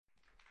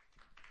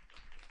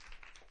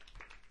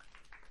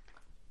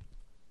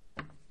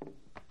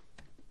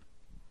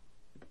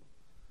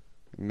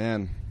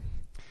Man,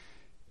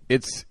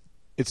 it's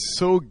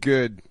so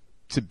good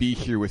to be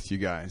here with you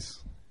guys.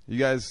 You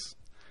guys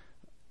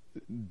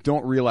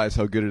don't realize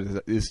how good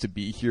it is to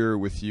be here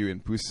with you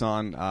in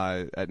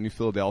Busan at New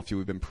Philadelphia.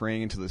 We've been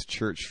praying into this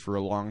church for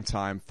a long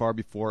time, far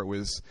before it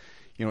was,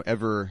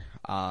 ever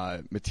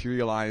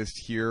materialized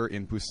here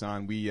in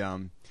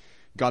Busan.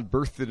 God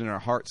birthed it in our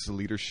hearts, the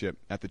leadership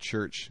at the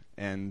church,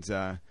 and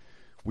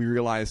we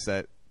realized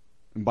that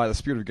by the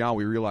Spirit of God,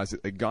 we realized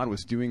that God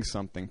was doing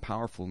something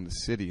powerful in the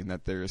city, and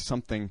that there is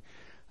something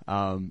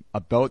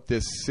about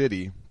this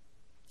city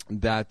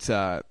that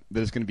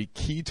is going to be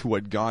key to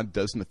what God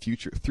does in the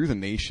future through the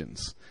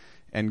nations.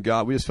 And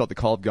we just felt the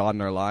call of God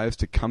in our lives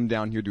to come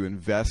down here to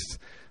invest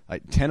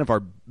 10 of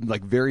our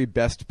very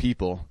best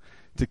people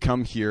to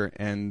come here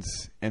and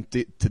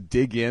to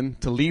dig in,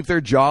 to leave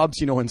their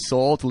jobs, in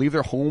Seoul, to leave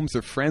their homes,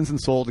 their friends in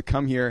Seoul, to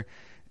come here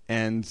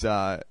and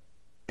to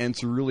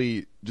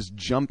really just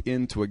jump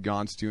into what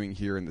God's doing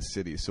here in the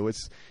city. So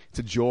it's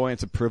a joy,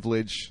 it's a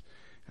privilege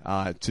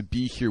to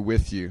be here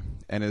with you.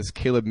 And as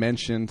Caleb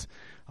mentioned,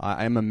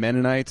 I am a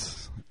Mennonite.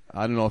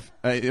 I don't know if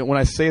when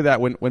I say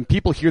that, when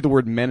people hear the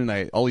word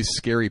Mennonite, all these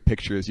scary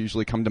pictures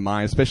usually come to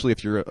mind, especially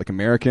if you're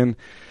American,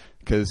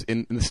 because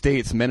in the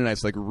States,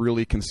 Mennonites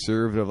really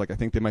conservative. I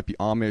think they might be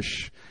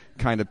Amish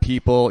kind of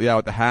people,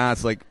 with the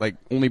hats, like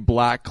only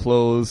black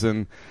clothes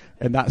and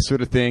that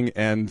sort of thing.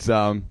 And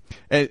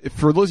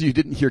for those of you who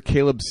didn't hear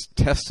Caleb's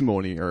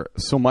testimony, or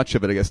so much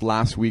of it, I guess,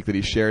 last week that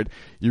he shared,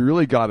 you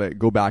really got to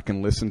go back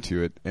and listen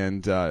to it.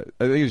 And I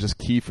think it's just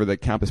key for the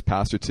campus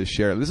pastor to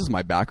share. This is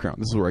my background.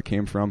 This is where I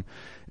came from.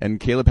 And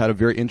Caleb had a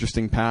very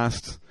interesting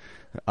past.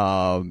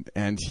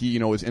 And he,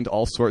 was into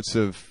all sorts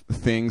of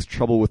things,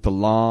 trouble with the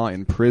law,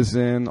 in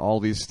prison, all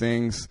these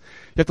things.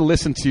 You have to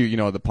listen to,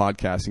 the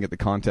podcast and get the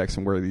context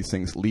and where these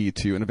things lead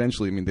to. And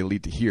eventually, they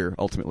lead to here,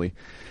 ultimately.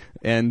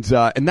 And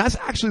that's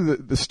actually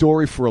the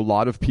story for a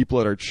lot of people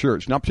at our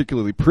church, not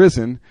particularly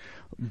prison,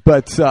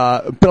 but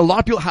a lot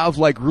of people have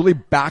really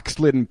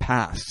backslidden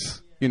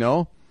pasts,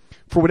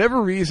 For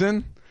whatever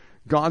reason,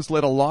 God's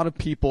led a lot of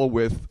people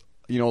with,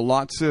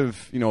 lots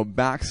of,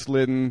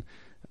 backslidden,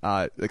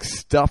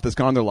 stuff that's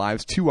gone in their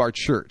lives to our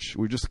church.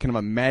 We're just kind of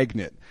a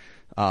magnet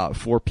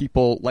for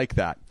people like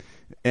that.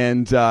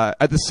 And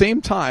at the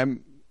same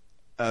time,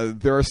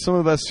 there are some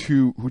of us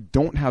who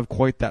don't have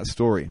quite that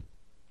story.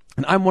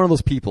 And I'm one of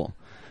those people.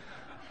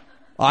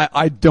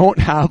 I don't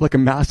have a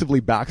massively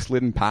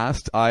backslidden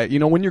past.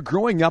 When you're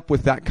growing up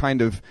with that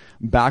kind of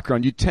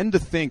background, you tend to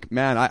think,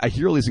 man, I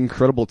hear all these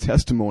incredible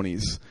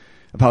testimonies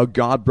of how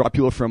God brought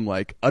people from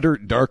utter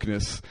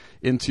darkness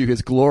into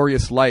his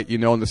glorious light,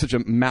 and there's such a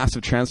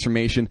massive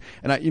transformation.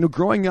 And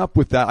growing up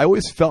with that, I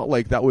always felt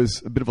like that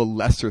was a bit of a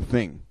lesser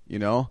thing,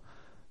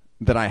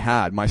 that I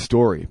had, my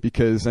story.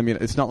 Because,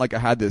 it's not like I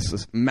had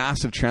this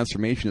massive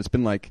transformation. It's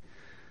been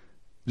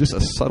just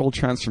a subtle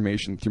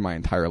transformation through my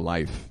entire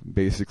life,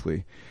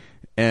 basically.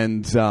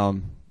 And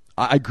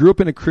I grew up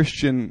in a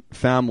Christian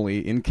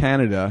family in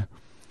Canada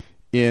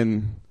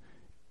in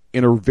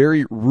a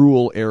very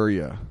rural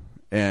area.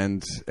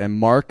 And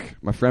Mark,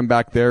 my friend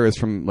back there, is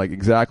from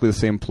exactly the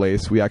same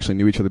place. We actually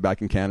knew each other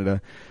back in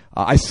Canada.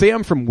 I say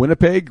I'm from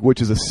Winnipeg, which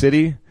is a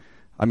city.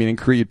 In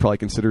Korea, you'd probably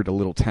consider it a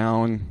little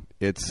town.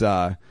 It's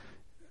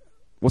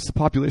what's the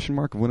population,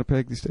 Mark, of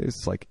Winnipeg these days?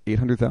 It's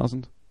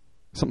 800,000.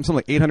 Something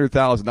like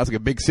 800,000. That's a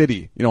big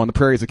city, on the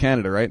prairies of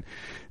Canada, right?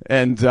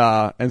 And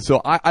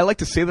so I like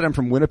to say that I'm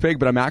from Winnipeg,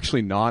 but I'm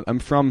actually not. I'm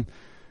from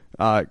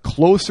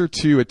closer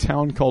to a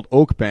town called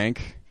Oakbank,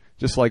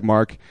 just like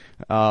Mark,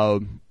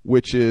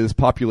 which is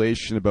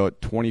population about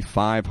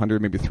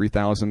 2,500, maybe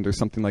 3,000 or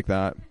something like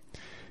that.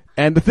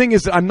 And the thing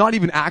is that I'm not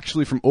even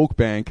actually from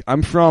Oakbank.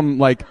 I'm from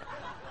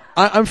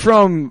I'm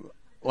from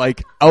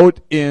out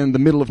in the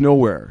middle of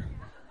nowhere.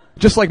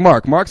 Just like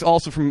Mark. Mark's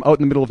also from out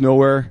in the middle of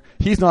nowhere.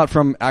 He's not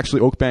from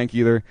actually Oakbank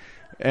either.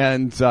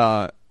 And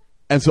so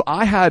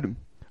I had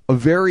a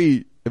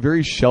very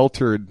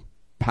sheltered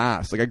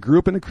past. I grew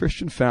up in a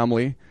Christian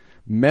family,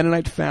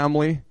 Mennonite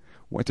family,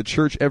 went to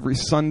church every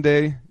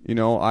Sunday.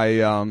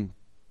 I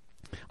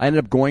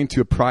ended up going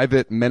to a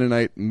private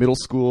Mennonite middle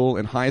school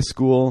and high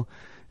school.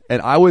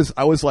 And I was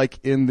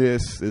in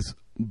this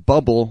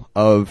bubble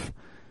of,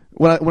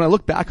 when I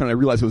look back on it, I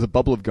realized it was a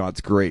bubble of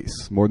God's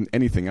grace more than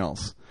anything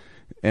else.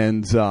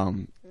 And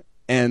I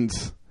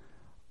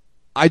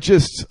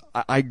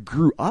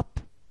grew up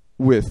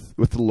with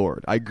the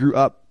Lord. I grew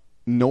up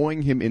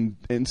knowing him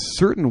in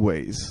certain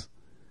ways,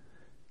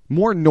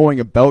 more knowing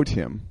about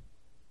him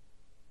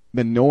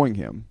than knowing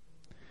him.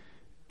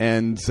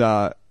 And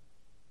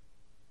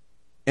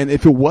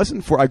if it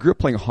wasn't for, I grew up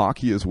playing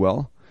hockey as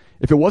well.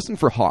 If it wasn't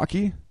for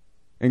hockey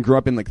and grew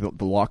up in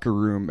the locker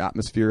room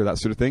atmosphere, that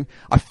sort of thing,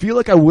 I feel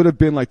like I would have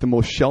been the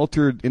most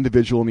sheltered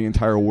individual in the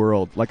entire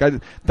world.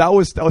 That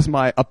was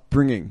my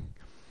upbringing.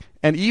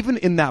 And even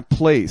in that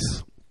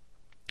place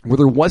where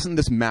there wasn't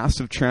this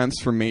massive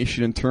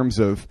transformation in terms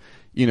of,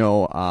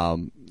 a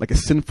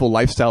sinful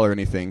lifestyle or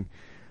anything,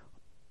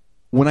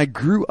 when I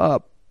grew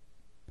up,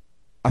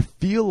 I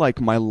feel like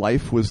my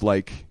life was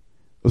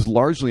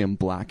largely in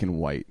black and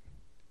white.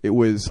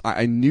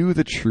 I knew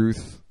the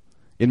truth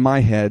in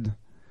my head.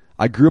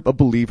 I grew up a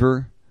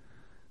believer.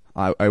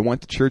 I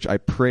went to church. I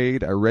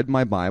prayed. I read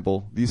my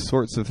Bible. These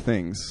sorts of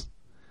things.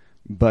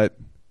 But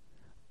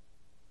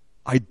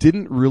I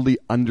didn't really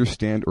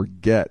understand or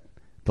get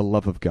the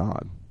love of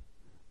God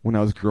when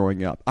I was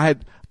growing up. I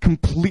had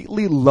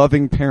completely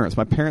loving parents.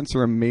 My parents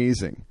are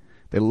amazing.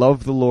 They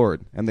loved the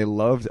Lord, and they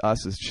loved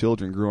us as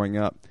children growing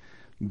up.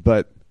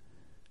 But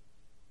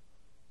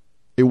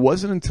it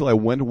wasn't until I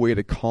went away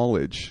to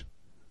college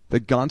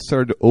that God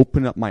started to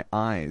open up my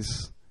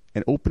eyes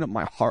and open up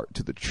my heart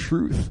to the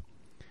truth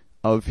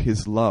of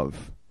his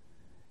love.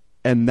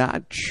 And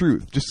that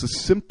truth, just a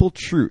simple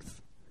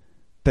truth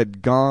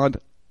that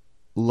God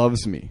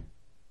loves me,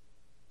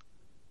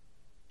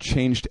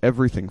 changed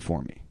everything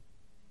for me.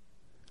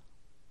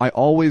 I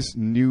always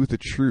knew the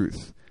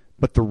truth,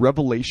 but the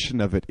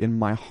revelation of it in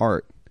my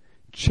heart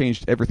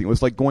changed everything. It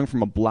was like going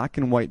from a black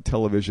and white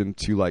television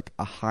to like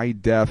a high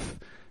def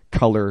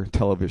color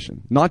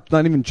television. Not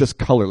even just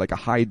color, like a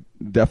high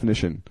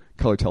definition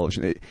color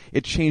television.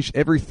 It changed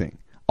everything.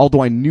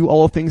 Although I knew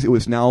all the things, it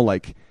was now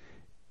like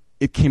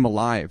it came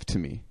alive to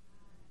me,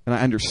 and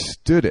I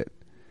understood it.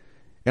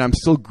 And I'm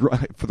still,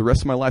 for the rest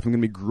of my life, I'm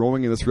going to be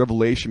growing in this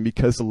revelation,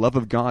 because the love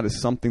of God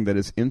is something that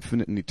is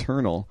infinite and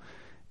eternal,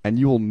 and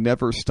you will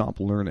never stop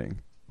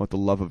learning about the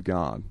love of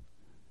God.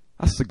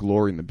 That's the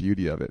glory and the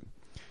beauty of it.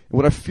 And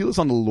what I feel is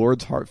on the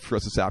Lord's heart for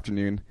us this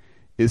afternoon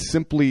is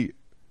simply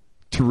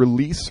to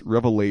release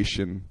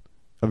revelation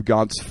of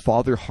God's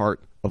Father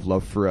heart of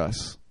love for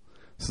us.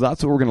 So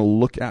that's what we're going to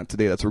look at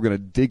today. That's what we're going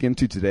to dig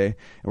into today.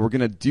 And we're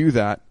going to do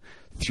that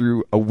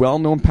through a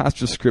well-known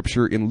passage of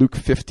Scripture in Luke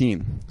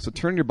 15. So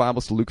turn your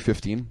Bibles to Luke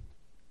 15.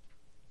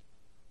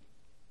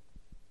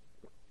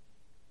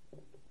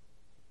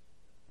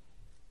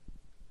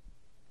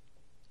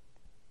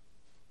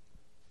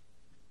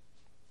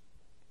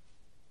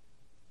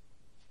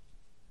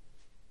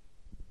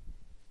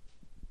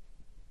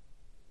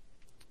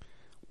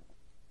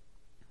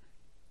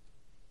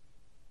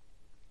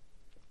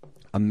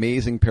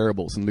 Amazing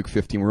parables in Luke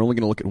 15. We're only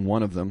going to look at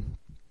one of them,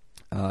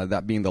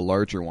 that being the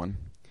larger one.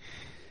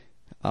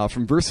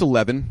 From verse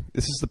 11,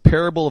 this is the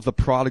parable of the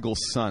prodigal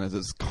son, as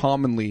it's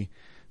commonly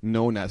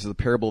known as the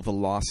parable of the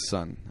lost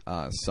son.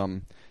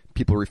 Some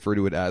people refer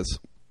to it as.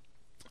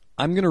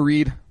 I'm going to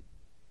read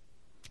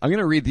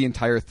the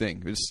entire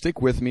thing. Just stick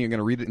with me. I'm going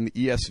to read it in the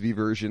ESV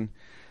version,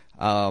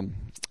 and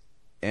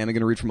I'm going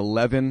to read from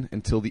 11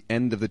 until the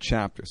end of the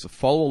chapter. So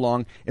follow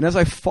along. And as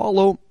I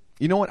follow,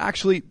 you know what?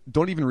 Actually,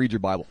 don't even read your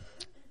Bible.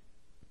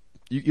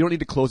 You don't need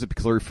to close it,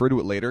 because I'll refer to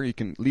it later. You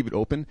can leave it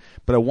open.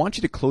 But I want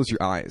you to close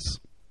your eyes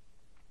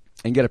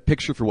and get a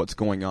picture for what's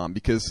going on,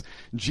 because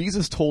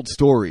Jesus told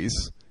stories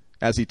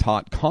as he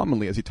taught,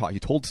 commonly as he taught. He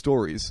told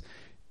stories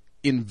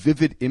in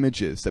vivid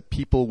images that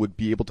people would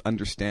be able to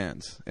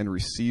understand and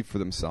receive for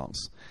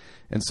themselves.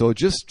 And so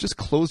just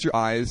close your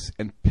eyes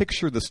and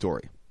picture the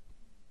story.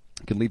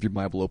 You can leave your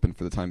Bible open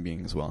for the time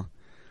being as well.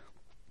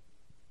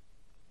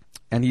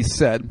 And he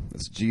said,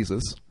 that's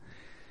Jesus,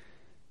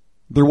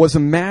 there was a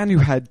man who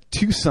had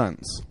 2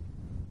 sons,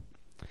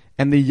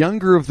 and the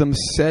younger of them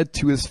said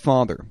to his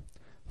father,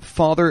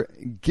 Father,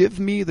 give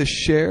me the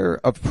share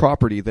of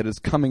property that is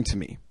coming to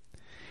me.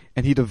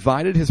 And he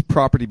divided his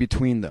property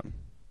between them.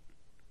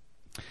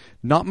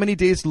 Not many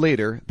days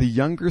later, the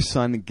younger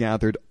son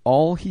gathered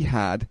all he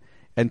had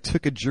and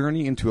took a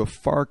journey into a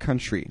far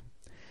country.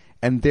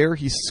 And there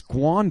he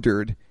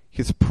squandered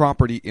his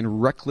property in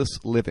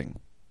reckless living.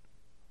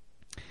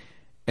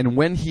 And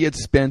when he had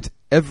spent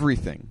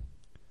everything,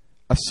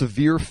 a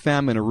severe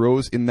famine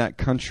arose in that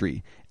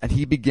country, and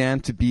he began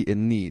to be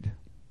in need.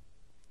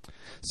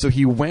 So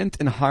he went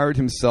and hired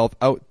himself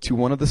out to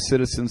one of the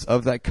citizens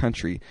of that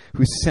country,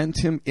 who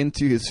sent him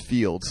into his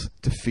fields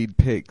to feed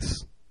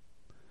pigs.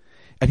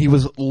 And he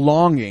was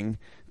longing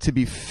to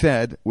be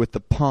fed with the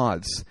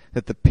pods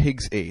that the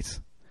pigs ate,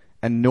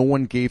 and no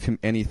one gave him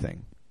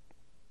anything.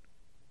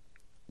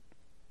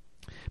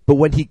 But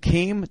when he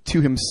came to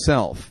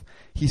himself,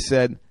 he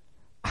said,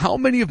 How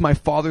many of my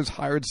father's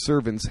hired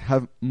servants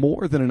have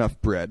more than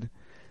enough bread,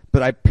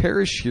 but I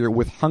perish here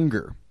with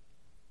hunger?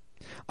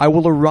 I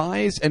will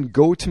arise and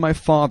go to my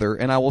father,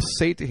 and I will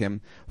say to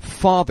him,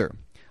 Father,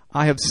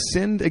 I have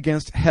sinned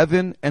against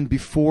heaven and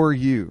before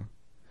you.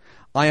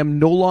 I am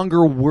no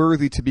longer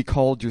worthy to be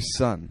called your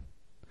son.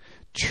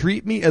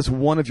 Treat me as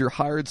one of your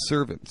hired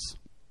servants.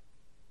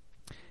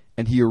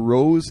 And he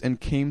arose and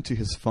came to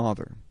his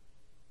father.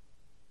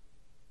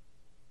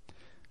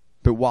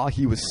 But while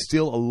he was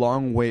still a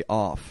long way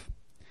off,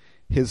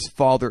 his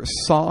father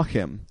saw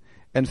him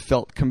and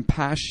felt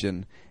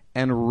compassion,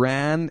 and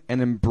ran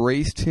and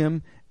embraced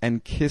him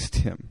and kissed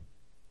him.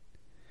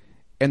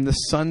 And the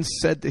son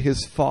said to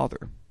his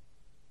father,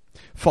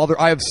 Father,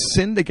 I have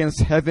sinned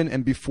against heaven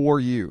and before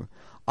you.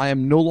 I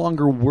am no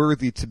longer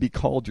worthy to be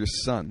called your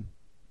son.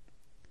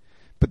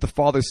 But the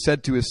father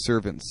said to his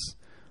servants,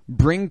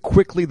 Bring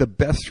quickly the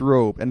best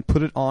robe and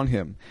put it on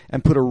him,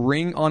 and put a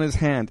ring on his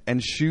hand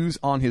and shoes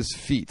on his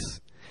feet.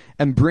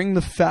 And bring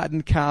the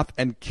fattened calf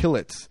and kill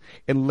it,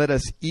 and let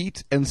us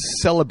eat and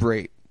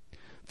celebrate.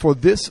 For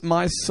this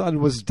my son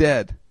was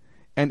dead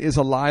and is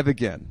alive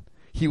again.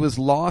 He was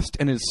lost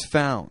and is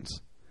found.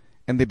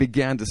 And they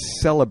began to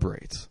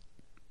celebrate.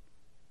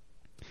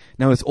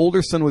 Now his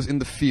older son was in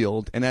the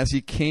field, and as he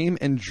came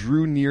and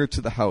drew near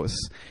to the house,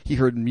 he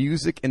heard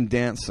music and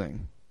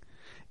dancing.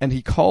 And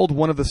he called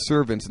one of the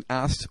servants and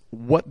asked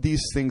what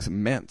these things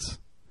meant.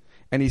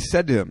 And he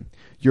said to him,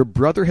 Your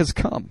brother has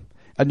come,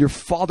 and your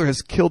father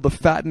has killed the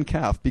fattened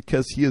calf,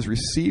 because he has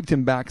received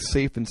him back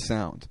safe and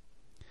sound.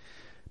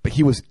 But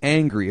he was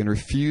angry and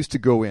refused to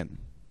go in.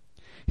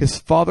 His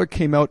father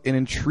came out and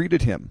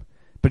entreated him,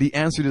 but he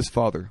answered his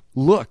father,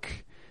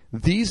 Look,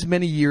 these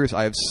many years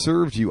I have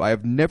served you. I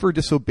have never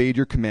disobeyed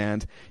your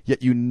command,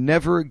 yet you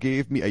never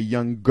gave me a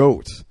young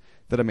goat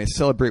that I may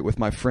celebrate with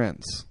my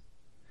friends.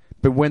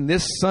 But when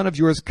this son of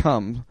yours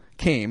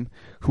came,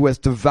 who has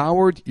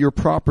devoured your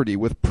property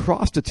with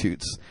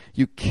prostitutes,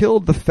 you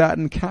killed the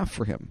fattened calf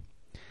for him.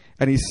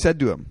 And he said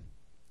to him,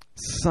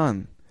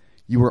 Son,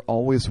 you are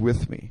always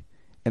with me,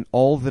 and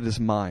all that is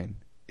mine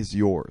is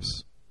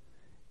yours.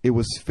 It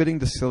was fitting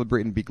to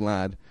celebrate and be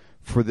glad,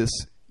 for this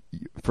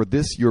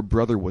your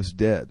brother was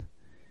dead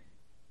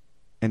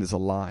and is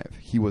alive.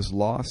 He was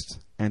lost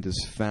and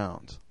is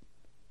found.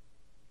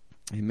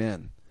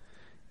 Amen.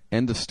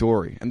 End of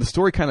story. And the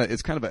story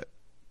it's kind of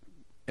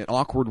an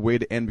awkward way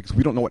to end, because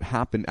we don't know what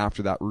happened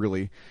after that,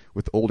 really,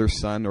 with the older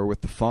son or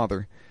with the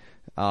father.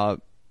 But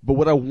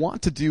what I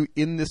want to do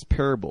in this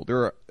parable,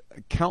 there are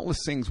countless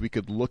things we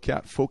could look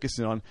at, focus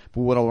in on,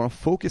 but what I want to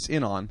focus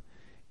in on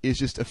is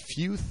just a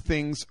few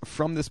things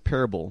from this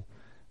parable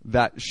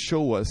that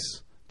show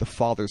us the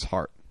Father's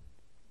heart.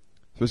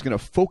 So it's going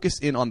to focus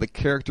in on the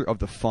character of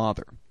the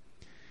Father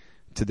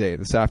today,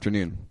 this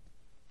afternoon.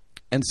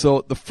 And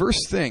so the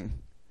first thing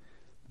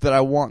that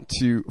I want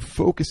to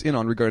focus in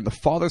on regarding the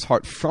Father's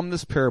heart from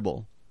this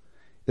parable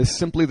is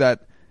simply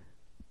that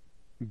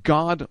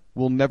God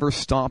will never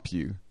stop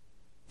you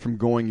from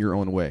going your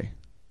own way.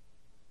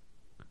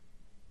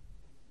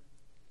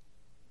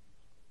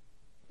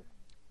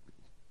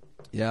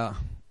 Yeah,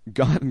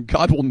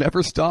 God will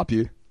never stop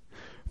you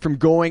from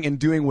going and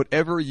doing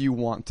whatever you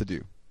want to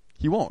do.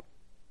 He won't.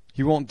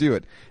 He won't do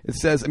it. It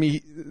says,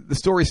 the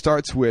story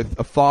starts with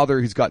a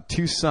father who's got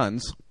two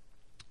sons,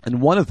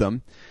 and one of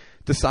them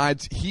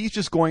decides he's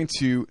just going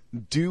to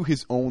do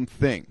his own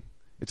thing.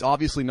 It's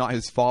obviously not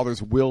his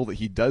father's will that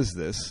he does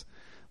this,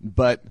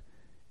 but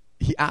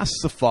he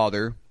asks the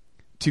father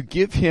to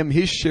give him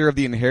his share of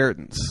the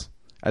inheritance.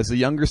 As the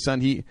younger son,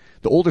 the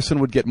older son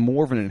would get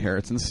more of an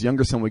inheritance. The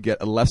younger son would get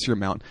a lesser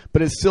amount.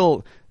 But it's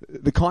still,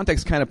 the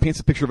context kind of paints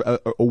a picture of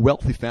a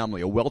wealthy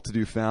family, a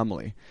well-to-do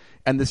family.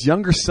 And this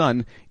younger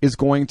son is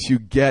going to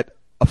get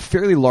a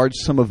fairly large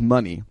sum of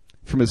money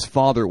from his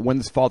father when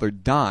his father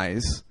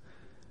dies.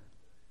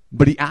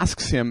 But he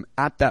asks him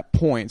at that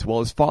point,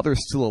 while his father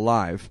is still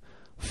alive,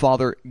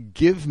 Father,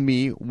 give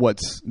me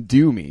what's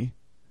due me,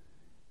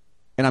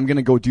 and I'm going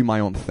to go do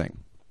my own thing.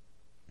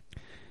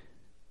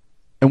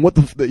 And what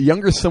the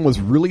younger son was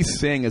really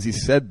saying as he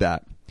said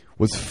that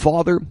was,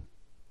 Father,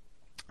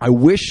 I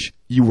wish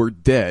you were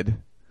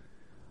dead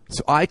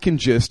so I can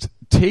just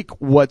take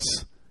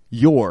what's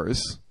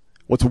yours,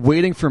 what's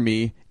waiting for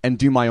me, and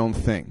do my own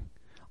thing.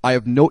 I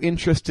have no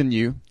interest in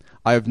you.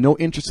 I have no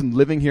interest in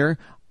living here.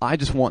 I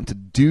just want to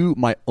do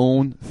my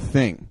own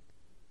thing.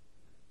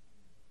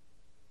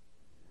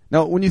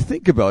 Now, when you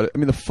think about it,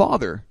 the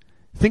father,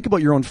 think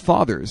about your own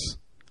fathers.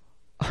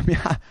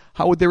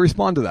 How would they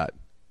respond to that?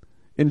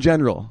 In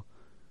general,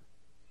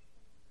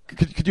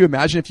 could you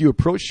imagine if you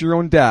approached your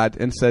own dad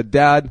and said,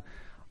 Dad,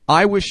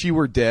 I wish you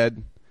were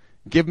dead.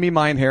 Give me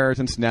my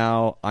inheritance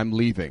now. I'm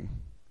leaving.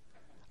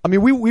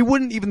 We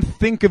wouldn't even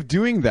think of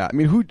doing that.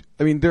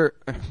 The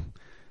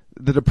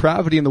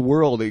depravity in the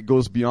world, it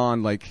goes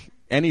beyond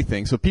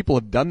anything. So people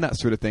have done that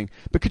sort of thing.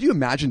 But could you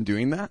imagine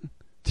doing that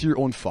to your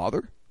own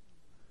father?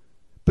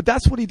 But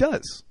that's what he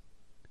does.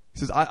 He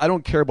says, I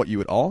don't care about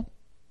you at all.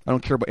 I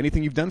don't care about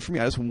anything you've done for me.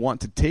 I just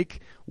want to take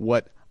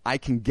what I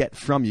can get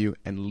from you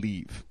and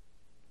leave.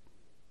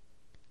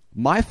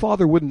 My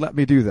father wouldn't let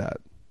me do that.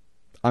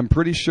 I'm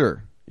pretty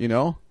sure,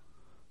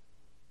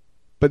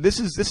 But this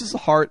is the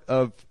heart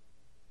of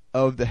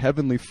the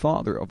Heavenly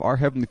Father, of our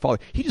Heavenly Father.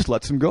 He just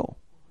lets him go.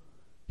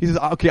 He says,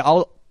 okay,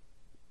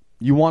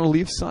 you want to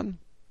leave, son?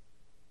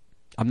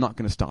 I'm not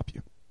going to stop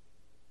you.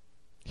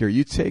 Here,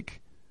 you take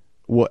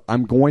what I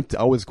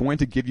was going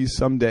to give you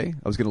someday.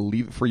 I was going to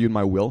leave it for you in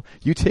my will.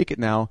 You take it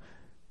now,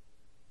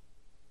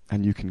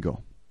 and you can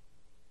go.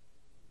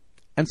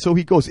 And so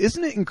he goes.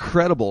 Isn't it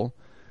incredible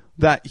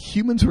that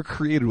humans were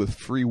created with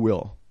free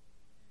will?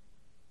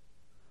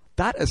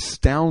 That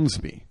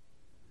astounds me.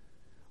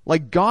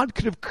 God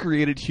could have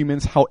created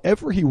humans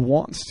however he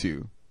wants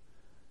to,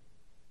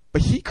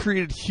 but he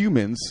created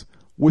humans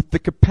with the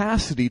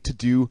capacity to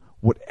do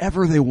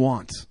whatever they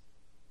want.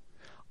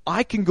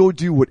 I can go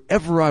do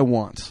whatever I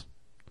want.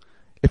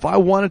 If I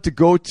wanted to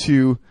go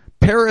to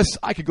Paris,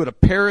 I could go to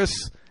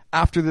Paris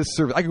after this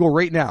service. I could go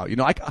right now.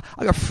 I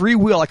got free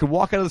will. I could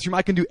walk out of this room.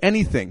 I can do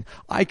anything.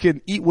 I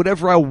can eat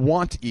whatever I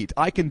want to eat.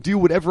 I can do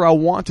whatever I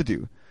want to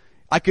do.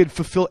 I could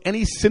fulfill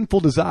any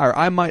sinful desire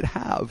I might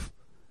have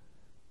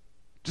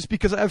just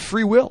because I have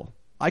free will.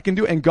 I can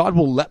do it, and God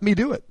will let me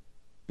do it.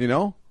 You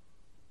know?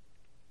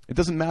 It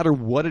doesn't matter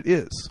what it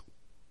is.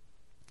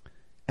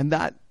 And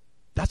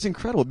that's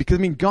incredible because,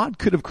 I mean, God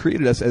could have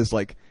created us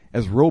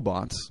as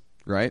robots,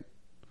 right?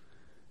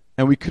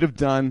 And we could have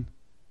done,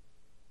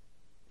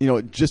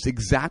 just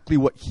exactly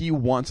what he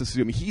wants us to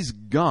do. I mean, he's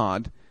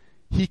God.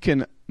 He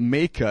can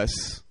make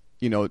us,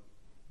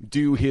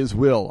 do his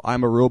will.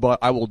 I'm a robot.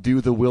 I will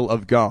do the will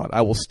of God.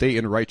 I will stay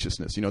in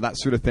righteousness, that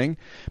sort of thing.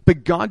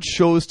 But God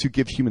chose to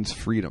give humans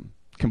freedom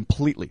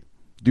completely.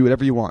 Do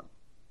whatever you want.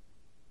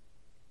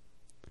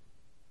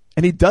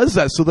 And he does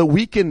that so that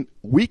we can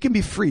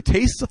be free.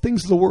 Taste the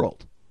things of the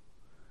world.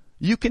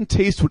 You can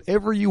taste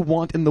whatever you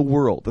want in the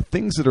world. The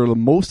things that are the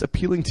most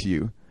appealing to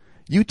you.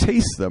 You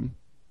taste them.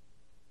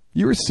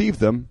 You receive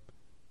them.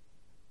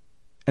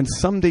 And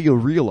someday you'll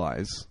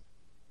realize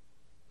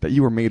that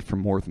you were made for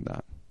more than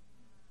that.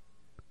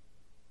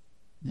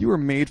 You were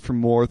made for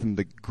more than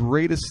the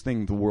greatest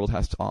thing the world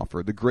has to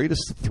offer, the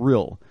greatest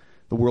thrill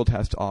the world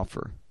has to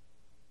offer.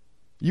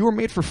 You were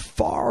made for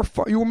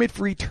you were made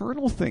for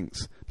eternal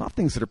things, not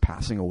things that are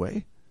passing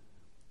away.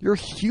 You're a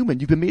human.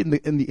 You've been made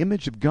in the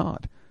image of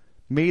God,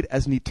 made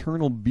as an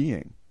eternal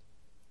being.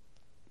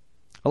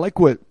 I like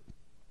what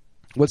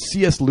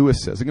C.S.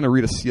 Lewis says. I'm going to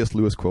read a C.S.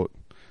 Lewis quote.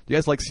 Do you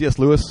guys like C.S.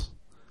 Lewis?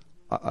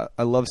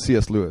 I love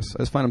C.S. Lewis. I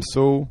just find him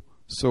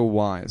so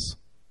wise.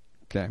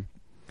 Okay.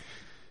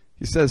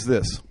 He says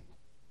this: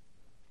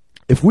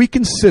 if we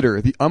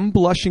consider the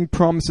unblushing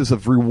promises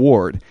of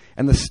reward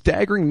and the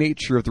staggering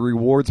nature of the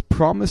rewards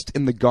promised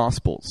in the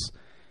Gospels,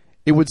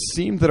 it would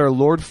seem that our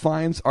Lord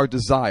finds our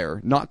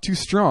desire not too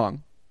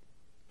strong,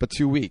 but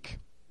too weak.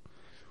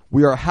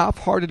 We are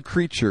half-hearted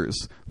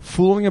creatures,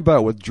 fooling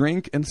about with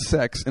drink and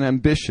sex and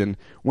ambition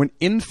when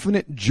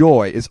infinite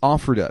joy is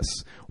offered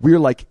us. We are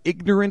like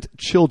ignorant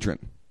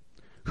children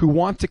who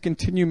want to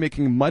continue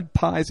making mud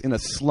pies in a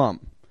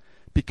slum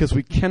because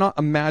we cannot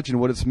imagine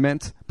what is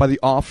meant by the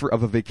offer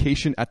of a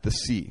vacation at the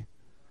sea.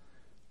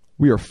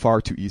 We are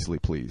far too easily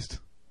pleased.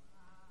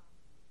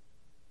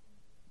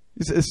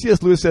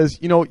 C.S. Lewis says,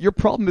 your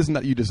problem isn't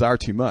that you desire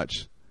too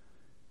much.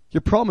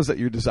 Your problem is that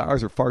your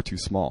desires are far too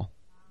small.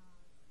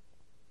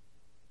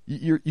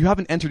 You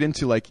haven't entered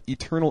into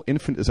eternal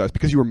infinite desires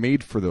because you were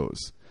made for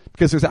those.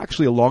 Because there's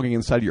actually a longing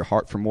inside of your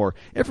heart for more.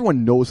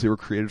 Everyone knows they were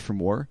created for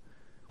more.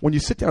 When you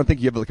sit down and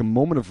think, you have a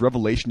moment of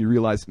revelation, you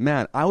realize,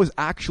 man, I was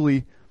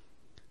actually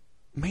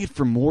made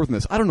for more than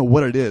this. I don't know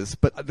what it is,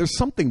 but there's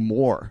something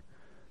more.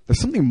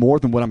 There's something more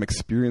than what I'm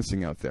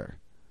experiencing out there.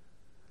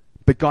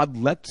 But God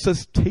lets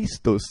us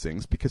taste those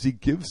things because he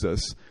gives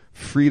us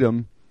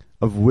freedom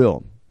of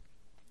will.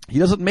 He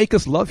doesn't make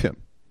us love him.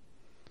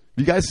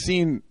 Have you guys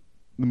seen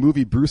the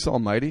movie Bruce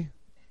Almighty?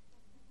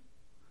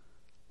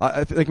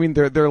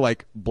 There are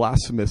like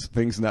blasphemous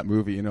things in that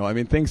movie,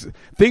 things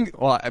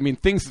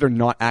that are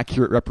not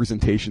accurate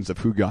representations of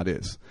who God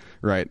is,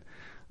 right?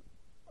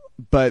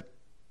 But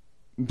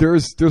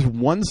there's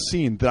one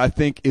scene that I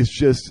think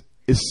is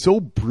so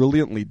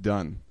brilliantly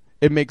done.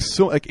 It makes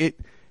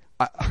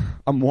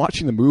I'm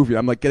watching the movie.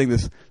 I'm getting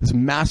this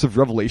massive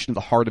revelation of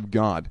the heart of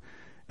God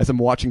as I'm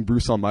watching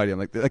Bruce Almighty.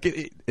 I'm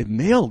it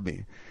nailed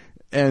me.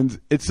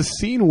 And it's a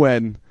scene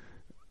when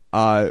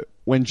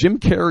Jim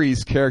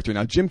Carrey's character,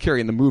 now Jim Carrey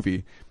in the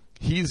movie,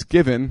 he's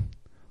given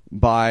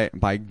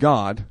by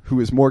God, who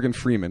is Morgan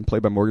Freeman,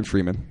 played by Morgan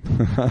Freeman,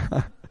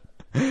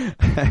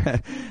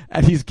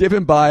 and he's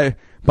given by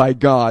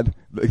God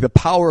the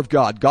power of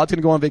God. God's going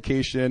to go on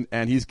vacation,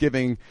 and he's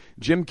giving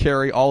Jim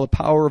Carrey all the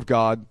power of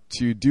God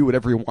to do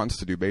whatever he wants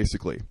to do,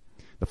 basically.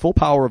 The full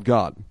power of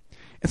God.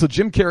 And so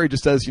Jim Carrey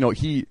just says,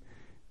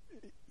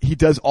 he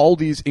does all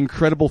these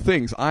incredible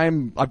things.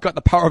 I've got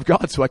the power of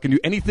God, so I can do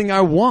anything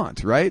I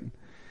want, right?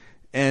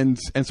 And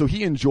so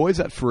he enjoys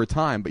that for a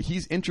time, but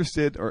he's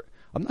interested, or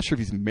I'm not sure if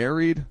he's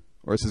married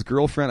or it's his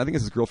girlfriend. I think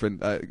it's his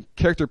girlfriend.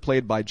 Character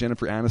played by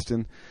Jennifer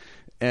Aniston,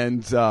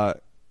 and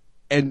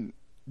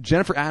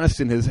Jennifer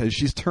Aniston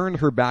she's turned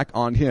her back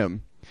on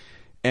him,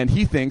 and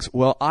he thinks,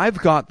 well, I've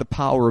got the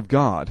power of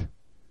God,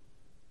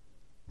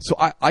 so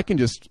I can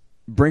just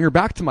bring her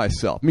back to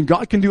myself. I mean,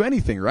 God can do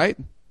anything, right?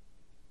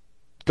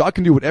 God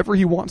can do whatever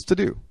he wants to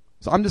do.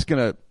 So I'm just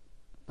going to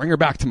bring her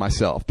back to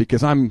myself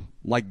because I'm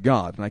like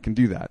God and I can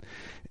do that.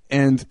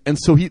 And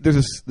so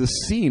there's this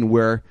scene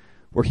where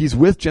he's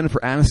with Jennifer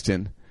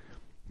Aniston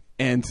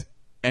and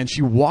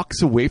she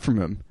walks away from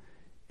him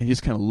and he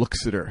just kind of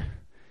looks at her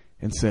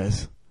and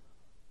says,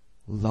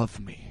 "Love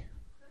me.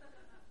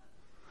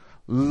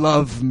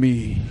 Love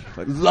me."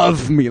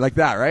 Love me, like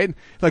that, right?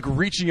 Like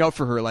reaching out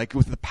for her, like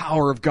with the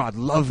power of God,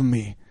 love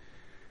me.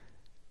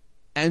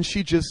 And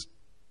she just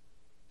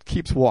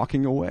keeps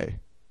walking away.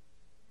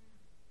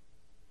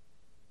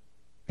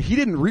 He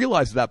didn't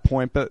realize at that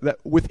point, but that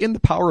within the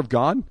power of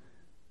God,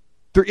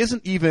 there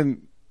isn't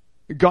even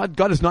God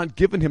has not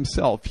given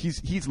himself.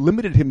 He's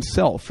limited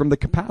himself from the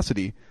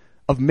capacity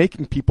of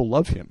making people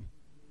love him.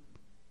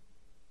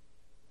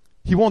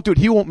 He won't do it.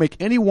 He won't make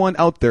anyone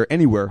out there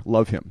anywhere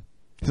love him.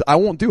 He says, I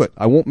won't do it.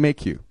 I won't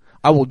make you.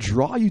 I will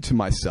draw you to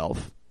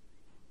myself.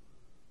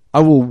 I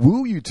will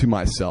woo you to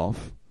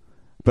myself,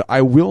 but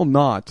I will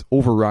not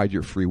override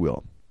your free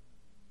will.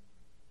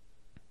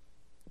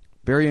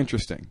 Very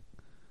interesting.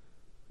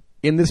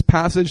 In this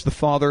passage, the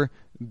Father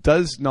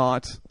does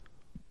not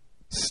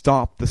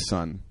stop the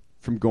Son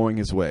from going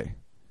his way.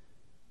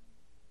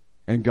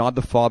 And God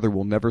the Father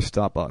will never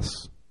stop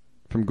us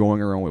from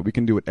going our own way. We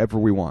can do whatever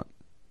we want.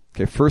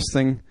 Okay, first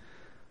thing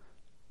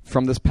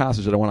from this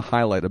passage that I want to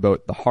highlight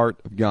about the heart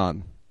of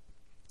God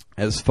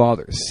as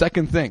Father.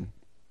 Second thing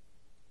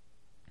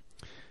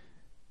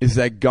is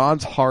that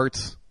God's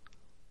heart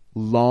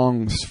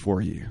longs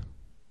for you.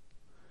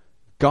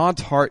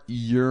 God's heart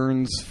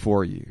yearns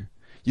for you.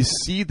 You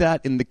see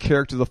that in the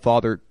character of the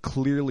Father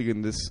clearly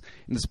in this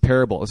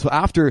parable. So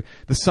after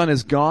the Son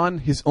has gone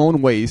his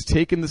own way, he's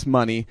taken this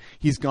money,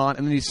 he's gone,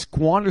 and then he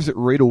squanders it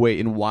right away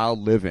in wild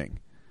living.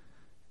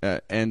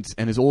 And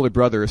his older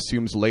brother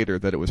assumes later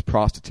that it was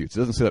prostitutes.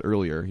 He doesn't say that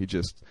earlier.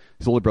 His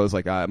older brother's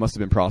like, it must have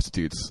been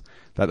prostitutes.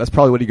 That's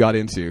probably what he got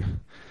into.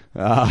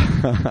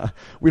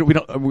 We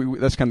don't.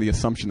 That's kind of the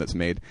assumption that's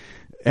made,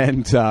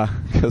 and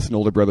because an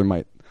older brother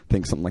might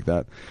think something like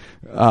that.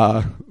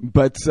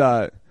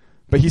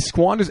 But he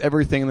squanders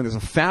everything, and then there's a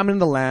famine in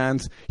the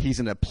land. He's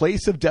in a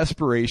place of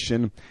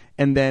desperation,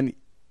 and then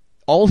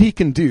all he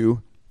can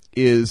do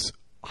is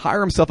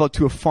hire himself out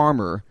to a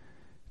farmer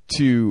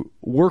to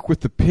work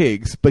with the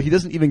pigs, but he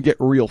doesn't even get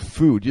real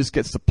food. He just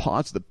gets the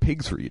pods the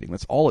pigs are eating.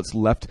 That's all that's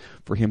left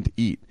for him to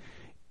eat.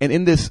 And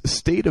in this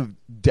state of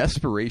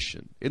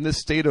desperation, in this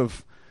state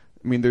of,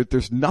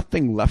 there's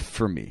nothing left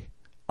for me.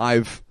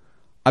 I've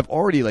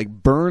already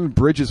burned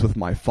bridges with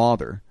my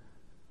father.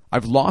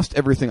 I've lost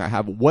everything I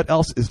have. What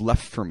else is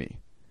left for me?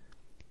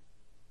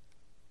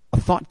 A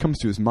thought comes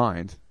to his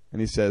mind, and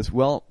he says,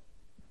 well,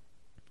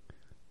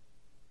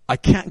 I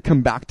can't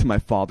come back to my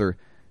father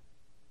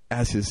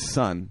as his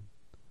son.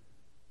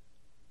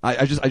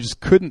 I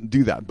just couldn't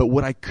do that. But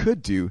what I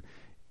could do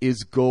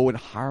is go and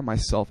hire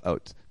myself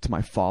out to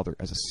my father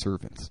as a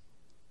servant.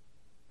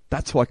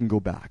 That's how I can go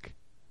back.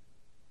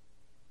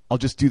 I'll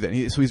just do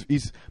that. So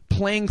he's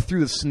playing through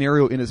the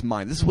scenario in his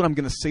mind. This is what I'm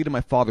going to say to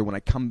my father when I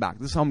come back.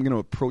 This is how I'm going to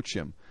approach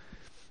him.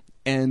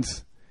 And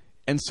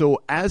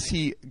so as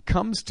he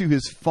comes to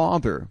his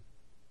father,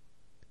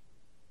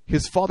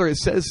 it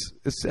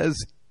says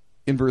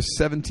in verse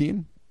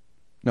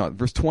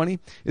 20,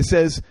 it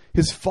says,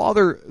 his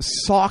father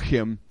saw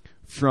him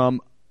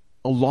from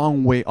a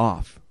long way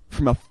off,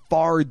 from a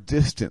far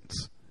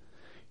distance.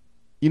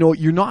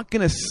 You're not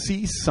going to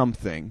see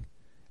something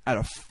at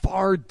a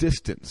far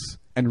distance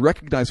and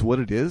recognize what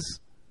it is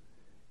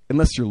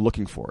unless you're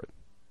looking for it.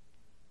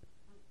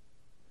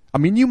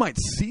 You might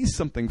see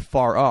something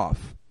far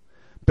off,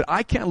 but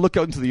I can't look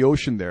out into the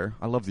ocean there.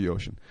 I love the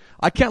ocean.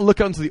 I can't look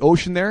out into the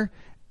ocean there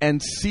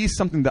and see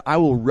something that I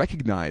will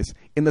recognize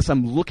unless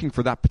I'm looking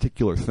for that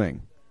particular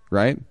thing,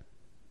 right?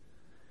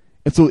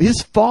 And so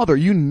his father,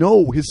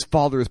 his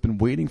father has been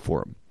waiting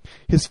for him.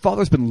 His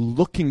father's been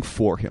looking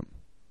for him.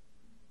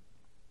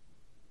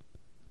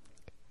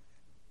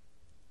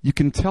 You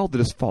can tell that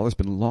his father's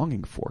been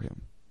longing for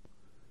him.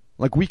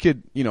 We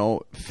could,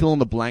 fill in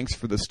the blanks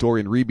for the story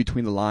and read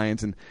between the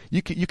lines, and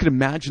you could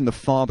imagine the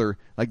father,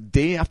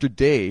 day after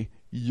day,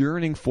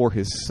 yearning for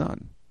his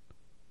son.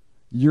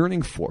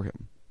 Yearning for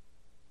him.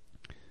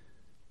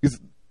 Because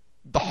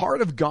the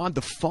heart of God,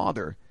 the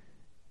Father,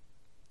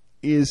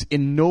 is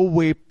in no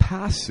way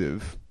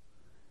passive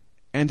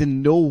and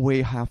in no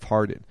way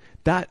half-hearted.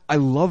 I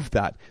love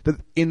that. That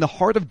in the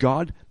heart of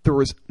God,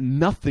 there is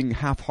nothing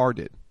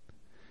half-hearted.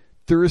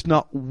 There is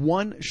not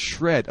one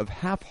shred of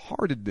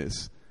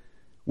half-heartedness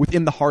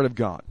within the heart of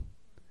God.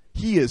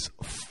 He is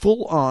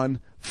full-on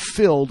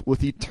filled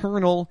with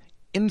eternal,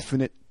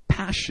 infinite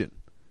passion.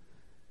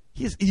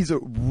 He's a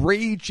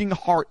raging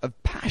heart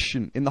of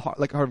passion in the heart,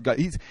 heart of God.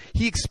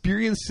 He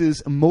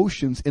experiences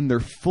emotions in their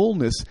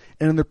fullness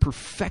and in their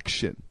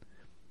perfection.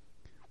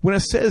 When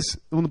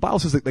the Bible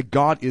says that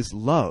God is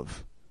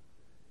love,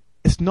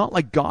 it's not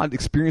like God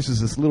experiences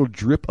this little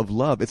drip of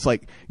love. It's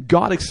like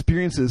God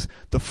experiences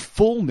the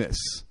fullness,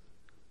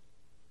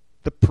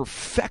 the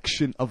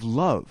perfection of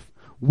love.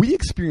 We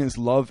experience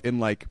love in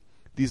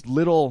these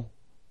little,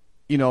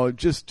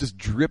 just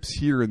drips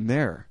here and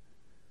there.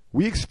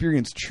 We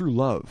experience true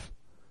love,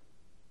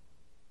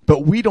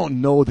 but we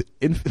don't know the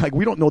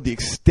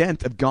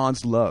extent of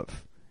God's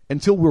love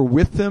until we're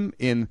with Him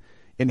in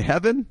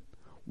heaven.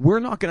 We're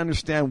not going to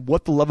understand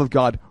what the love of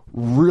God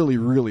really,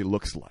 really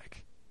looks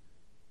like.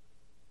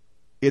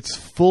 It's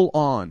full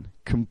on,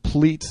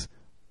 complete,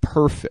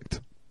 perfect.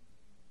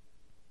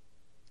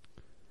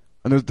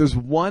 And there's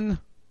one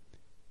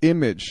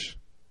image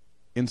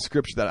in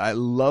Scripture that I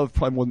love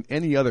probably more than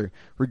any other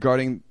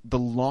regarding the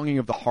longing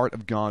of the heart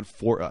of God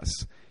for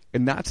us.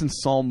 And that's in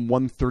Psalm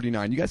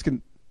 139. You guys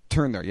can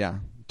turn there, yeah.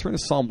 Turn to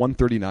Psalm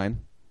 139.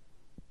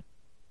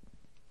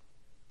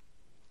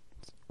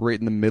 It's right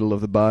in the middle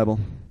of the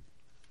Bible.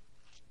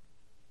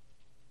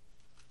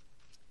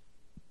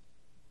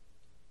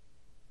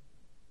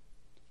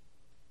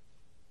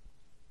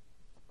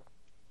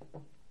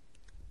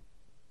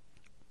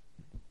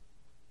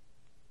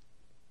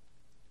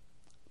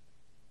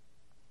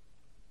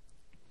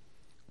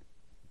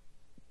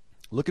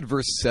 Look at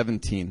verse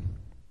 17.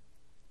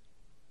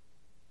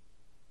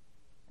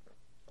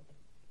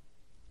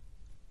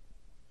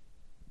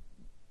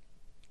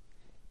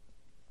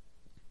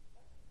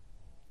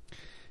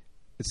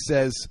 It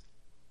says,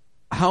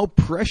 "How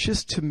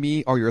precious to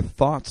me are your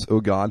thoughts, O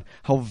God!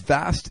 How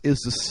vast is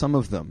the sum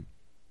of them!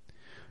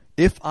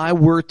 If I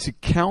were to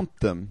count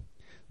them,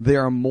 they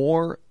are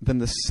more than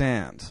the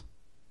sand.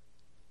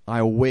 I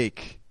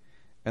awake,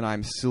 and I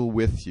am still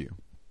with you."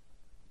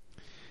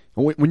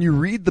 When you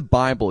read the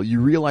Bible,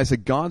 you realize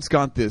that God's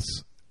got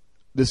this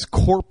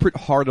corporate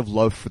heart of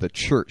love for the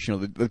church. You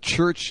know, the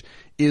church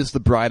is the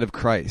bride of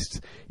Christ.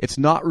 It's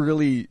not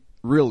really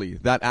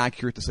that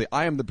accurate to say,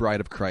 I am the bride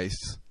of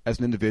Christ as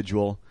an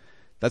individual.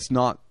 That's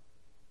not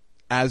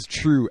as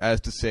true as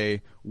to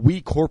say,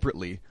 we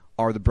corporately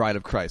are the bride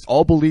of Christ.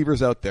 All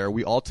believers out there,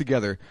 we all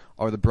together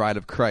are the bride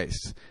of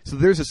Christ. So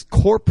there's this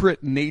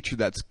corporate nature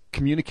that's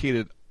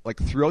communicated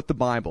like throughout the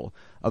Bible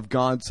of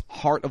God's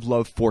heart of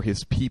love for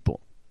his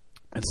people.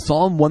 And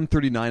Psalm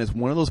 139 is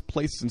one of those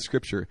places in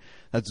Scripture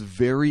that's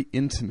very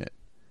intimate.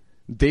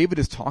 David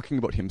is talking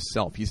about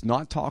himself. He's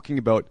not talking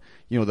about,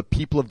 the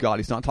people of God.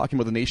 He's not talking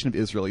about the nation of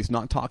Israel. He's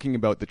not talking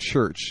about the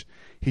church.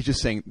 He's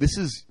just saying, this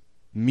is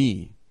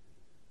me.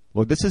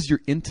 Lord, this is your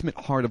intimate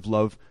heart of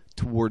love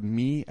toward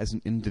me as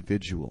an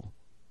individual.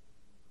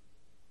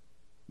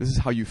 This is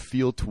how you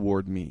feel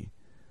toward me.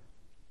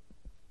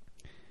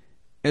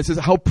 And it says,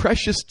 how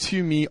precious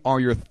to me are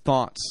your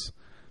thoughts,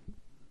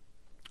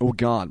 O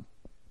God.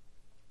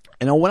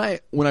 And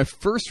when I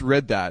first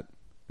read that,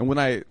 and when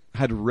I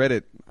had read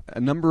it a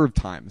number of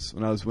times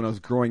when I was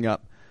growing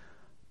up,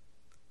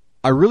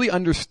 I really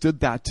understood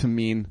that to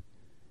mean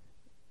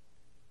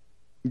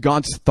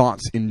God's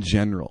thoughts in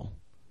general.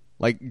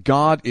 Like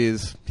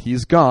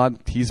He's God,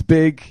 He's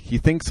big, He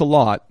thinks a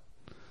lot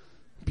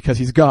because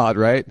He's God,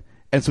 right?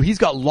 And so He's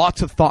got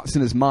lots of thoughts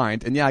in His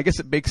mind. And yeah, I guess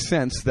it makes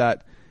sense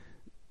that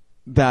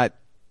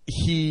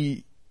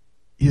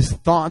His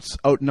thoughts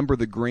outnumber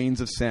the grains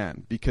of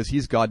sand because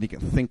He's God and He can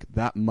think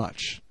that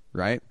much,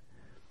 right?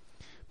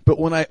 But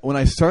when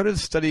I started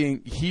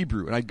studying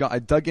Hebrew and I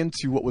dug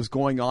into what was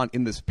going on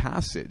in this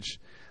passage,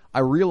 I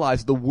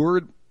realized the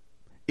word,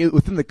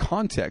 within the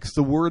context,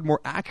 the word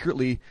more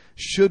accurately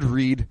should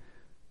read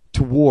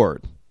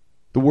toward.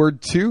 The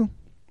word to.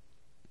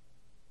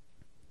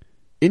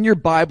 In your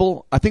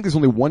Bible, I think there's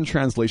only one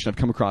translation I've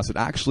come across that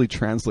actually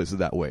translates it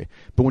that way.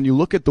 But when you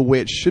look at the way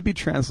it should be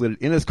translated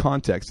in its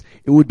context,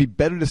 it would be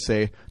better to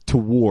say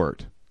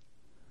toward.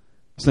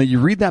 So now you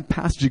read that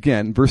passage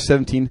again, verse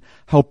 17,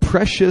 how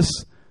precious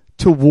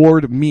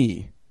toward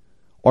me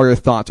are your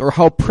thoughts, or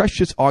how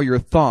precious are your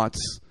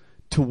thoughts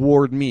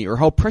toward me, or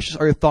how precious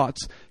are your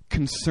thoughts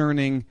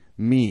concerning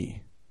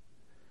me.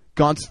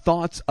 God's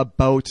thoughts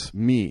about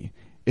me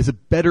is a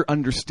better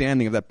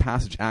understanding of that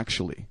passage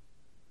actually.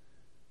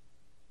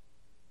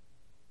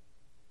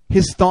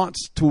 His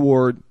thoughts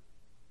toward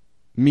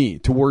me,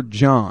 toward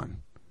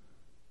John,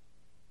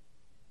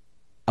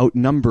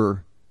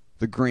 outnumber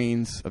the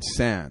grains of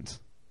sand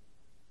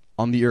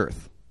on the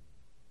earth.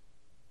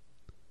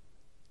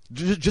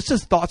 Just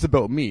his thoughts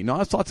about me, not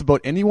his thoughts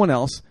about anyone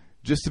else,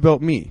 just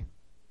about me.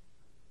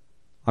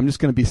 I'm just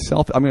going to be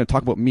I'm going to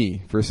talk about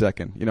me for a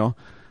second,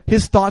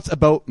 His thoughts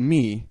about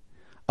me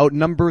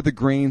outnumber the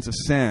grains of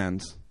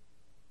sand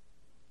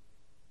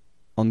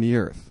on the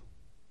earth.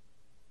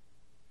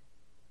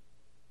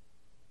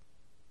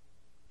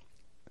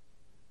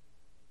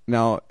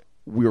 Now,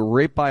 we were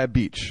right by a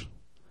beach.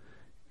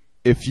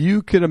 If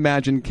you could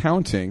imagine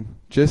counting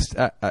just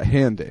at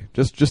Hyundai,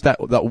 just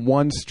that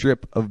one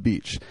strip of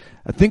beach,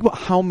 think about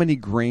how many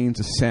grains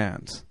of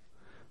sand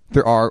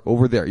there are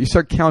over there. You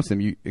start counting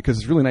them because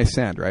it's really nice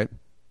sand, right?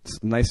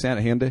 It's nice sand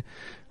at Hyundai.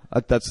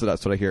 That's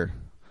what I hear.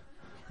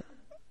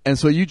 And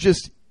so you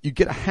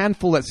get a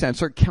handful of that sand,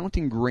 start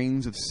counting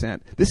grains of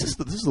sand. This is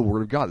the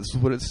word of God. This is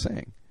what it's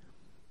saying.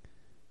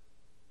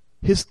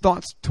 His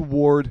thoughts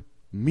toward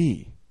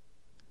me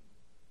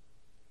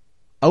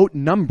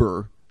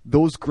outnumber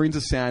those grains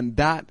of sand,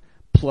 that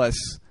plus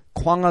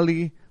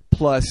Kwangali,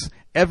 plus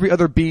every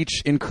other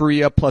beach in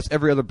Korea, plus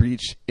every other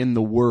beach in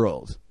the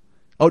world.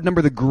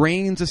 Outnumber the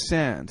grains of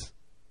sand.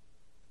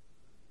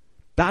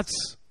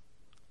 That's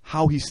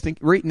how He's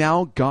thinking. Right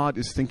now, God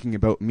is thinking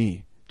about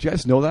me. Do you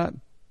guys know that?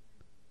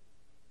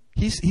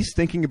 He's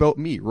thinking about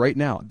me right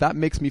now. That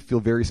makes me feel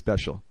very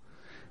special.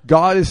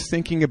 God is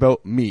thinking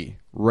about me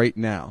right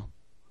now.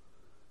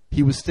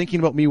 He was thinking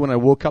about me when I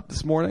woke up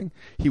this morning.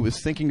 He was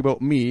thinking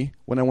about me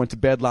when I went to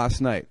bed last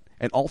night.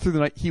 And all through the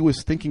night, He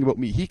was thinking about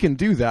me. He can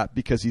do that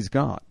because He's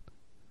God.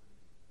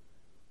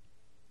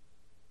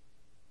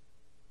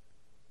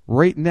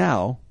 Right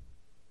now,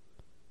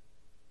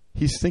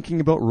 He's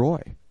thinking about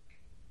Roy.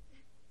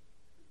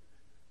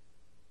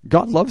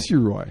 God loves you,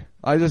 Roy.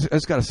 I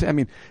just got to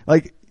say,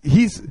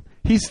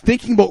 He's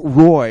thinking about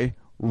Roy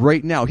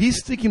right now.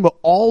 He's thinking about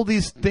all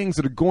these things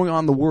that are going on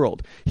in the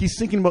world. He's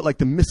thinking about like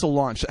the missile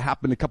launch that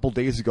happened a couple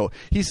days ago.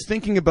 He's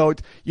thinking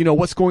about,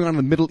 what's going on in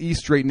the Middle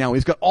East right now.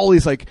 He's got all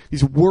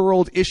these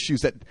world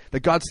issues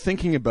that God's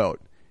thinking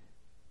about.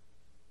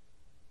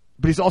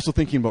 but he's also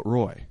thinking about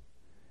Roy.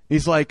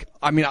 He's like,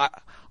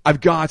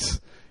 I've got,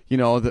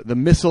 the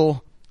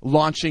missile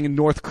launching in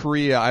North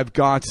Korea. I've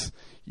got,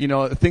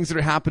 things that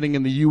are happening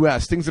in the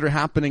U.S., things that are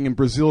happening in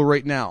Brazil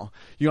right now.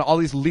 All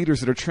these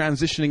leaders that are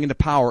transitioning into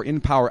power,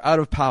 in power, out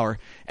of power.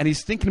 And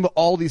he's thinking about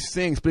all these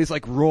things, but he's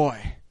like,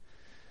 Roy.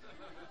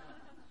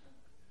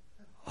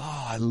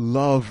 Oh, I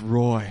love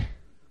Roy.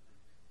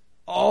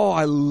 Oh,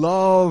 I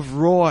love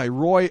Roy.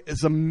 Roy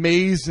is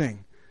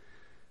amazing.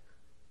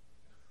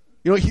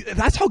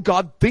 That's how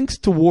God thinks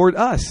toward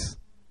us.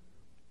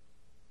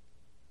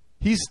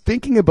 He's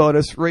thinking about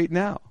us right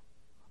now.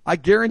 I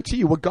guarantee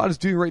you what God is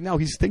doing right now,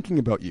 he's thinking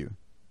about you.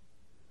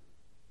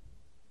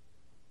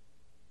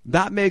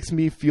 That makes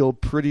me feel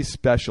pretty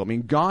special.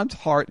 God's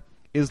heart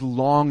is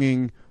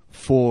longing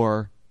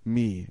for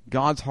me.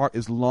 God's heart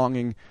is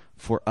longing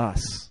for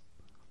us.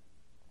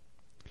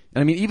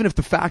 And even if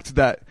the fact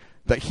that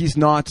he's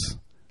not,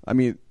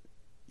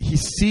 he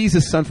sees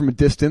his son from a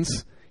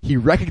distance, he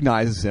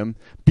recognizes him.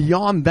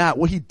 Beyond that,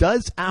 what he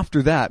does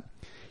after that,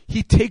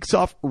 he takes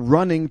off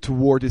running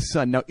toward his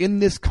son. Now, in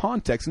this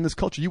context, in this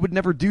culture, you would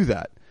never do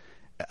that.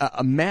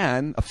 A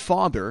man, a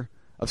father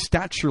of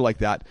stature like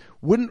that,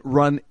 wouldn't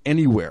run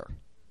anywhere.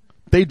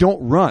 They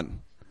don't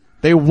run.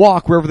 They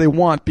walk wherever they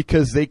want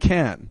because they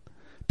can.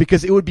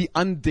 Because it would be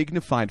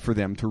undignified for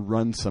them to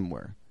run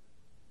somewhere.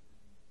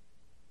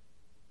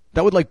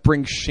 That would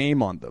bring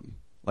shame on them.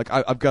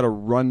 I've got to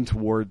run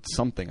toward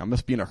something. I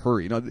must be in a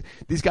hurry.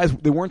 These guys,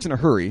 they weren't in a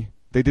hurry.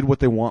 They did what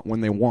they want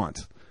when they want,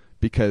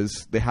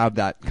 because they have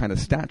that kind of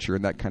stature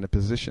and that kind of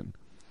position.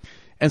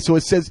 And so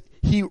it says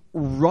he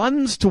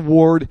runs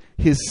toward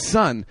his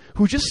son,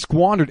 who just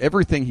squandered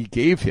everything he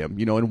gave him,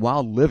 in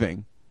wild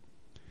living.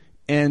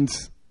 And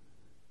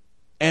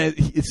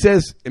it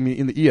says, in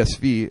the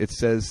ESV, it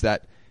says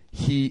that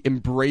he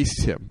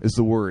embraced him, is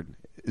the word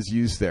is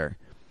used there.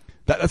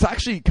 That's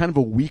actually kind of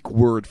a weak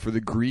word for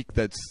the Greek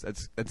that's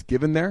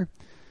given there.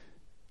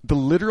 The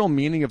literal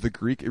meaning of the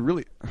Greek,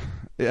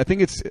 I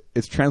think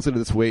it's translated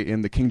this way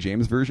in the King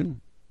James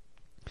Version.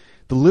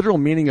 The literal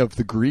meaning of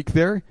the Greek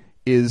there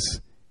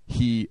is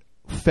he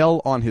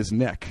fell on his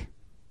neck.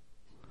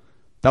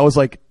 That was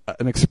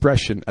an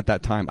expression at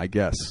that time, I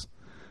guess.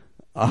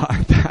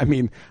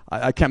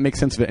 I can't make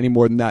sense of it any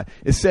more than that.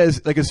 It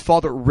says his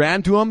father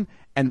ran to him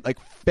and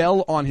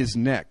fell on his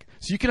neck.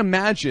 So you can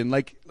imagine,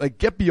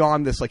 get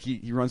beyond this,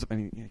 he runs up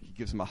and he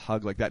gives him a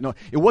hug like that. No,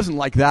 it wasn't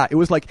like that. It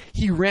was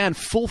he ran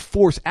full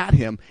force at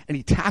him and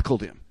he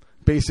tackled him,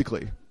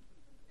 basically.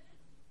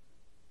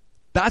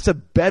 That's a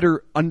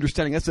better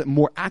understanding. That's a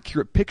more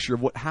accurate picture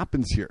of what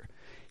happens here.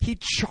 He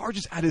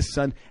charges at his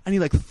son and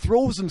he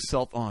throws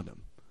himself on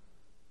him.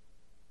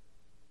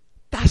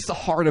 That's the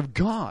heart of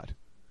God.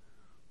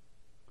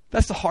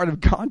 That's the heart of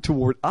God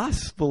toward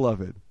us,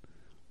 beloved.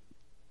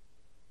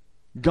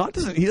 God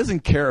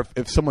doesn't care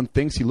if someone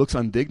thinks he looks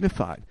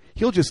undignified.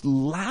 He'll just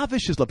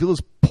lavish his love. He'll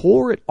just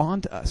pour it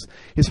onto us.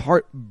 His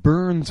heart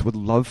burns with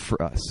love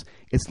for us.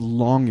 It's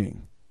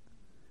longing.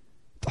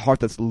 It's a heart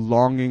that's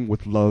longing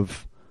with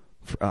love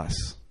for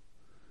us.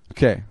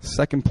 Okay,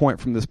 second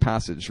point from this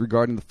passage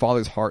regarding the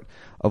Father's heart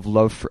of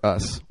love for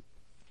us.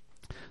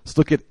 Let's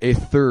look at a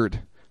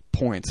third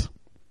point.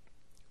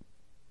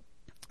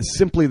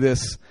 Simply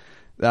this,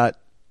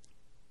 that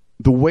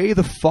the way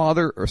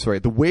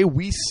the way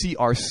we see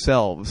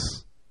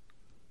ourselves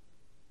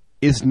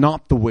is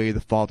not the way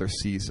the Father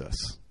sees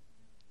us.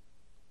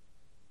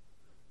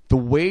 The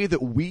way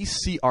that we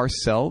see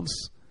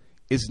ourselves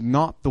is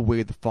not the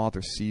way the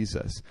Father sees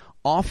us.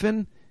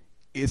 Often,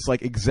 it's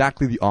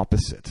exactly the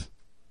opposite.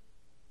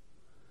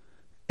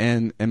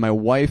 And my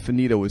wife,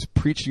 Anita, was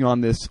preaching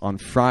on this on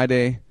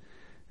Friday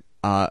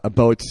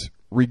about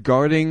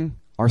regarding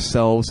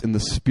ourselves in the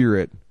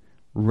Spirit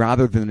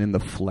rather than in the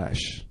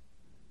flesh.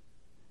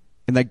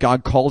 And that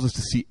God calls us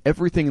to see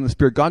everything in the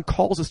Spirit. God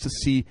calls us to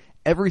see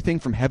everything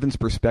from heaven's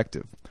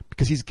perspective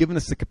because he's given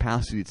us the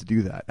capacity to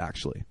do that,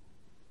 actually.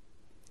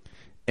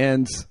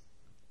 And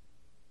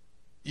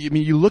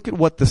you look at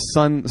what the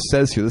son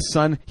says here. The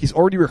son, he's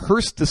already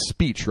rehearsed the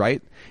speech,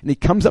 right? And he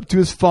comes up to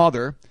his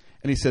father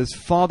and he says,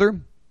 "Father,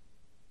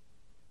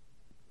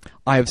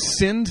 I have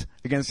sinned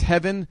against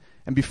heaven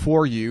and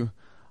before you.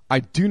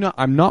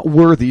 I'm not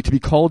worthy to be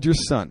called your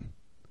son."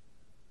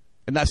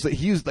 And that's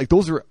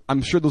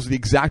I'm sure those are the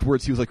exact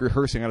words he was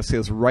rehearsing. I got to say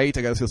this right.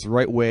 I got to say this the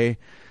right way.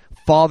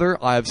 "Father,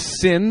 I have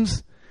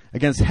sinned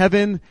against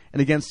heaven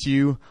and against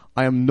you.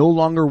 I am no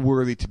longer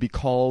worthy to be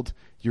called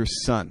your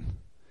son."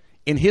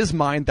 In his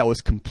mind, that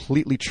was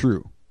completely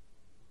true.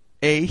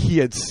 A, he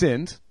had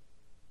sinned.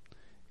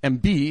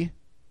 And B,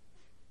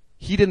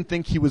 he didn't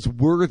think he was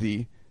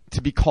worthy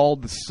to be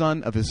called the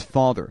son of his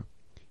father.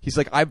 He's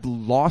I've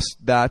lost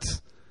that.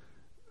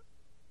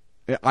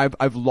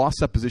 I've lost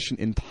that position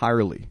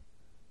entirely.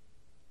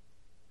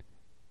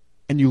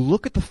 And you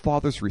look at the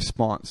father's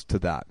response to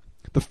that.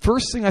 The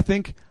first thing I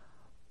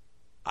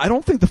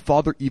don't think the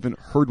father even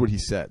heard what he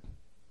said.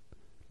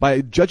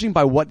 By judging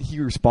by what he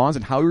responds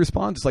and how he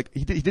responds, it's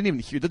he didn't even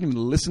hear, didn't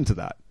even listen to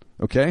that.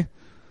 Okay?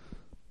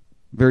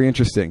 Very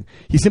interesting.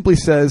 He simply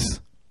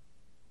says,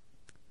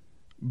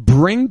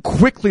 Bring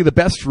quickly the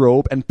best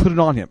robe and put it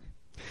on him,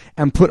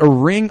 and put a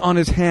ring on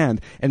his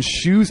hand and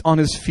shoes on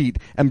his feet,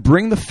 and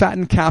bring the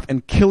fattened calf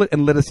and kill it,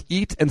 and let us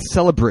eat and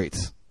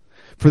celebrate.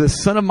 For the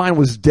son of mine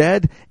was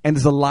dead and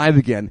is alive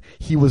again.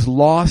 He was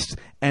lost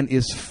and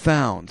is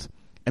found.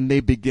 And they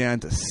began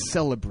to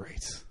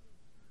celebrate.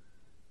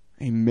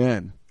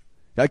 Amen.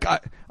 Like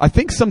I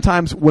think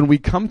sometimes when we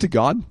come to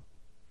God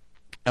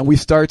and we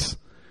start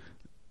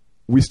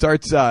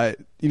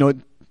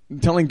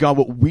telling God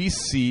what we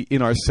see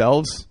in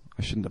ourselves.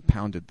 I shouldn't have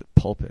pounded the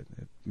pulpit.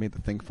 It made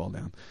the thing fall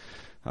down.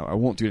 I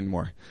won't do it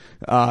anymore.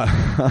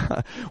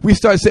 We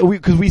start saying,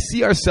 because we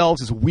see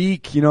ourselves as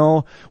weak,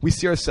 we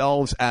see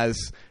ourselves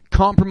as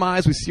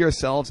compromised. We see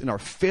ourselves in our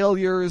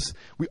failures.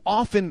 We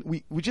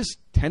just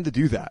tend to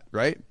do that,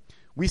 right?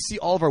 We see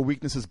all of our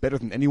weaknesses better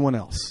than anyone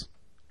else,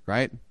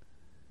 right?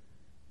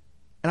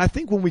 And I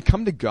think when we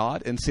come to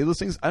God and say those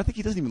things, I don't think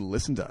he doesn't even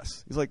listen to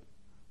us. He's like,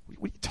 what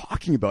are you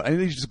talking about?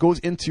 And he just goes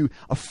into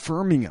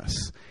affirming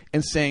us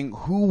and saying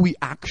who we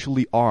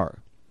actually are.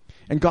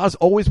 And God's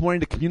always wanting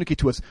to communicate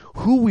to us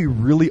who we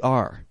really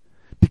are.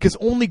 Because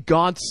only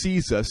God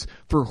sees us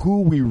for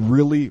who we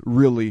really,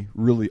 really,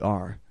 really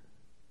are.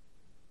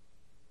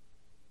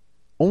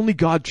 Only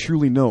God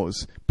truly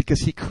knows,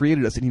 because he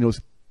created us and he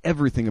knows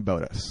everything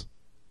about us.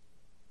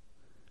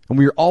 And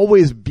we are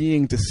always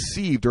being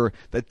deceived, or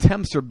the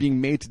attempts are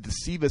being made to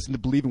deceive us into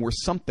believing we're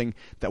something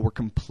that we're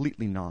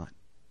completely not.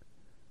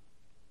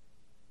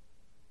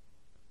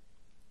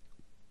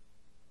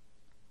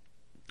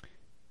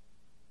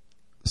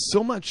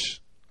 So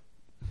much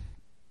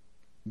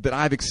that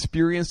I've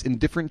experienced in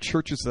different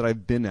churches that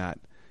I've been at,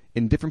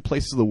 in different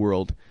places of the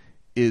world,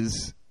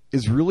 is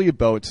really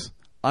about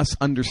us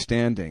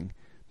understanding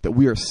that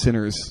we are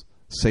sinners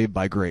saved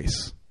by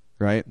grace,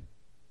 right?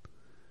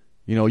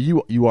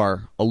 You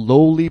are a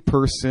lowly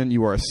person,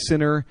 you are a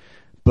sinner,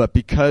 but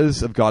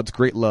because of God's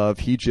great love,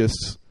 he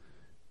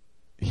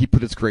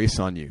put his grace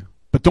on you.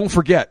 But don't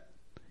forget,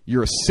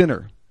 you're a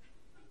sinner.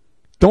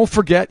 Don't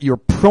forget, you're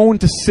prone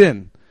to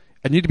sin.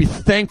 And you need to be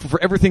thankful for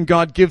everything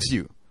God gives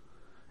you.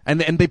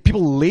 And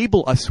people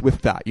label us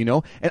with that,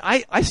 And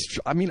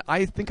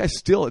I think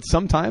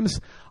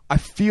sometimes I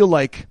feel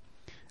like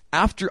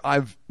after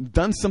I've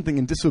done something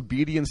in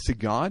disobedience to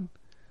God,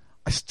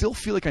 I still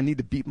feel like I need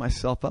to beat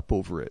myself up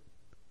over it.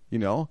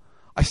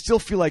 I still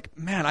feel like,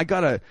 man, I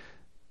got to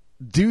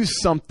do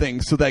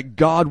something so that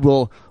God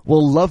will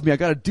love me. I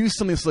got to do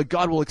something so that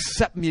God will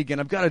accept me again.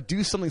 I've got to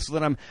do something so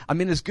that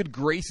I'm in his good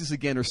graces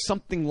again, or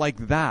something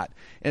like that.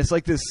 And it's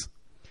like this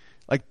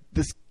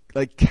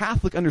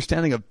Catholic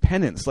understanding of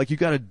penance. Like you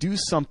got to do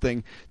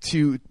something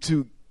to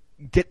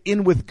get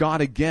in with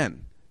God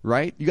again,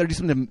 right? You got to do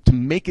something to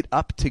make it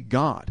up to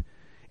God.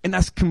 And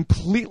that's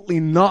completely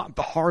not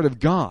the heart of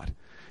God.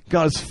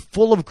 God is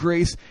full of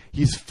grace.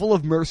 He's full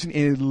of mercy, and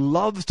he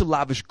loves to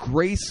lavish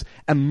grace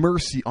and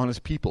mercy on his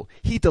people.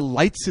 He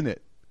delights in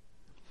it.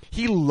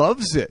 He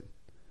loves it.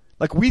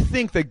 Like we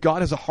think that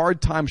God has a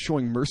hard time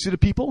showing mercy to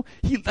people.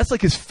 That's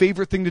like his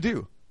favorite thing to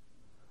do.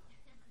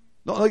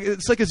 No,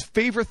 it's like his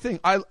favorite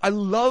thing. I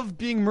love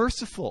being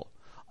merciful.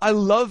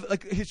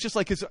 It's just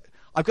like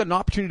I've got an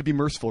opportunity to be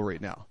merciful right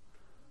now.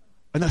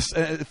 And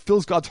it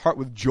fills God's heart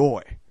with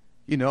joy,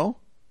 And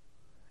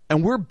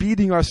we're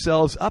beating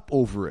ourselves up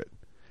over it.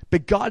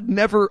 But God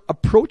never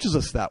approaches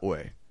us that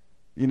way.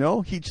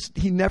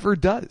 He never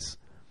does.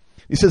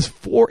 He says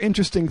 4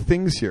 interesting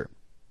things here.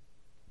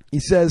 He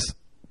says,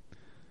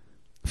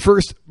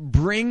 first,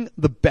 bring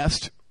the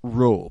best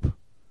robe.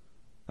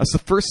 That's the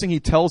first thing he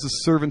tells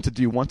his servant to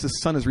do once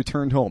his son has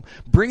returned home.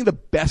 Bring the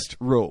best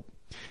robe.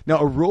 Now,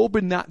 a robe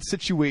in that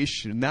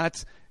situation, in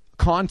that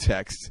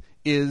context,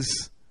 it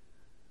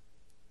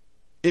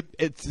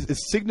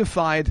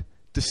signified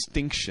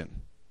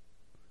distinction.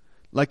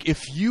 Like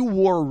if you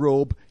wore a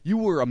robe, you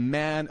were a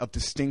man of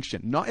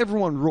distinction. Not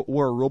everyone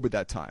wore a robe at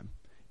that time.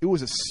 It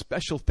was a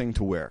special thing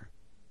to wear.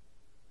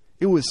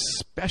 It was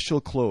special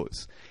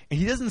clothes. And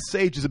he doesn't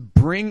say just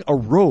bring a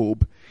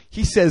robe.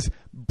 He says,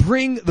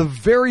 bring the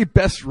very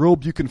best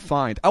robe you can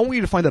find. I want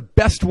you to find the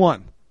best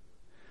one.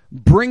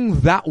 Bring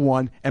that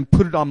one and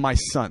put it on my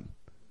son.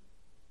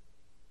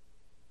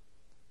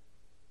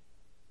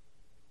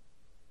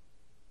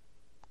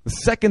 The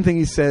second thing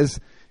he says,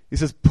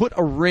 put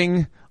a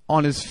ring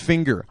on his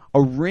finger.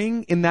 A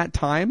ring in that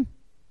time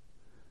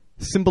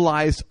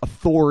symbolized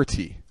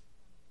authority.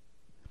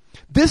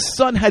 This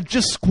son had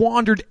just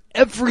squandered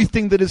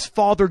everything that his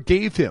father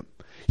gave him.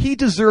 He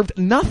deserved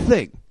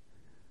nothing.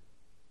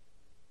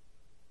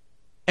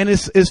 And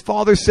his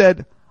father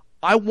said,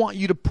 I want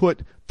you to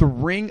put the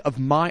ring of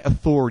my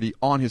authority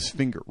on his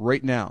finger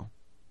right now.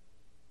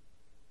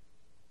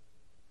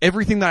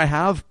 Everything that I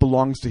have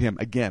belongs to him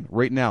again,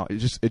 right now. It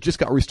just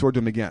got restored to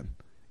him again.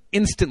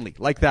 Instantly,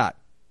 like that.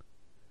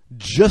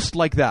 Just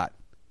like that.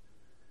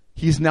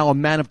 He's now a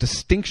man of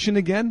distinction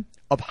again,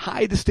 of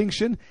high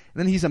distinction, and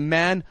then he's a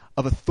man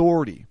of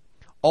authority.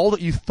 All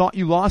that you thought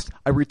you lost,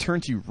 I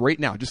return to you right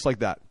now, just like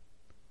that.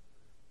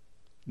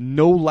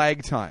 No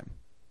lag time.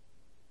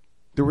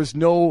 There was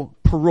no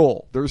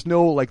parole. There's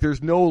no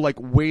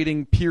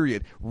waiting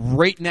period.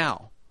 Right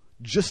now.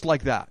 Just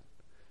like that.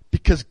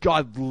 Because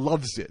God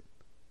loves it.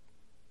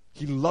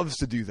 He loves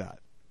to do that.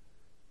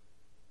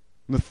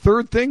 And the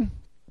third thing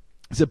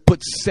is to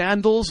put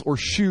sandals or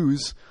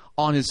shoes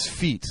on his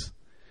feet.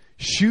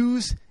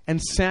 Shoes and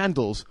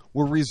sandals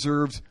were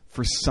reserved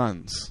for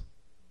sons.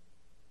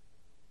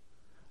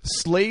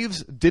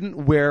 Slaves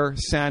didn't wear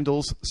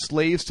sandals.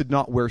 Slaves did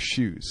not wear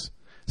shoes.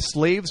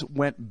 Slaves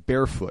went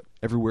barefoot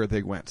everywhere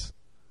they went.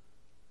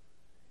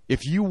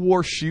 If you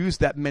wore shoes,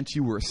 that meant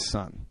you were a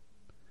son.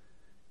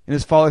 And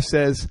his father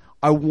says,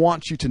 I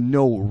want you to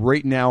know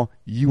right now,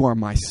 you are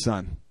my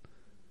son.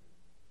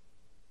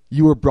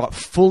 You were brought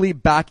fully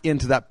back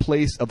into that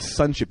place of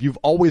sonship. You've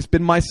always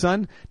been my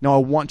son. Now I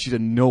want you to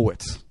know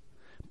it.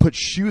 Put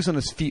shoes on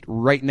his feet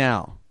right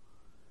now.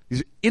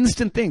 These are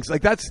instant things.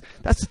 Like that's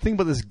the thing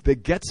about this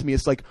that gets me.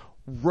 It's like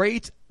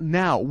right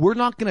now. We're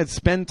not going to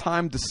spend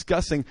time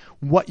discussing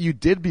what you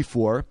did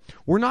before.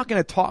 We're not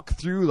going to talk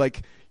through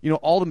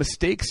all the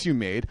mistakes you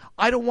made.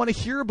 I don't want to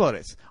hear about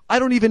it. I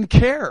don't even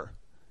care.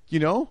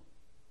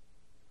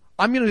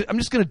 I'm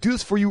just going to do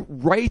this for you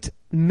right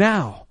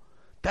now.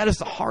 That is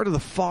the heart of the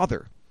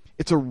Father.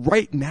 It's a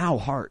right now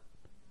heart.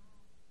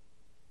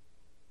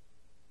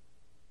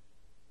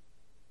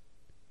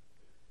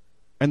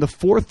 And the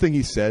fourth thing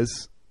he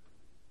says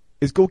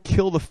is go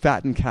kill the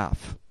fattened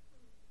calf.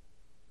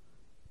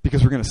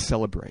 Because we're going to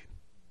celebrate.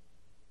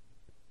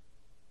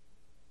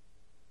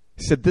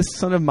 He said, this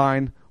son of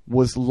mine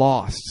was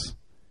lost,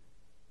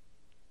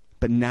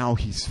 but now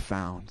he's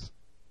found.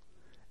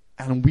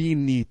 And we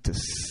need to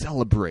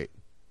celebrate.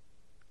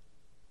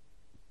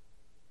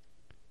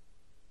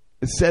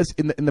 It says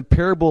in the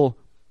parable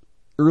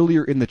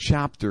earlier in the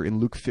chapter in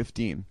Luke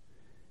 15,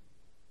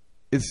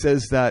 it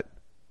says that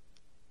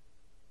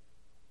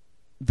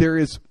there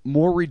is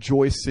more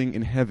rejoicing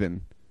in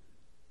heaven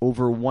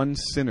over one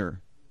sinner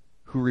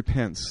who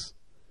repents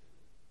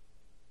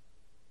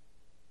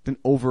than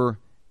over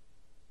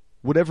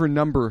whatever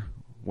number,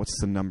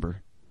 what's the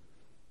number?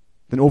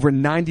 Than over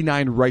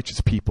 99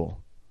 righteous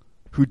people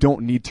who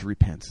don't need to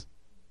repent.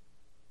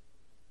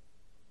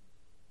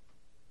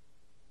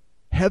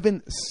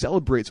 Heaven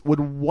celebrates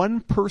when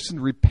one person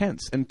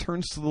repents and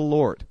turns to the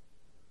Lord.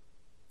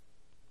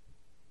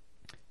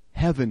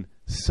 Heaven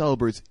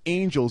celebrates.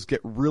 Angels get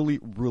really,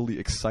 really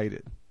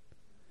excited.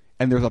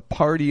 And there's a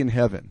party in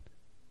heaven.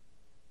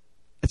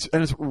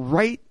 It's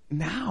right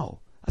now.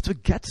 That's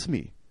what gets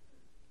me.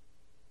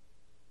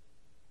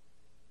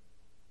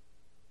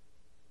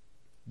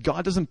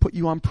 God doesn't put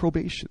you on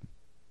probation.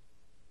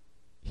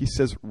 He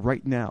says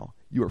right now,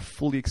 you are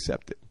fully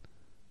accepted.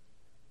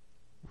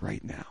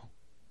 Right now.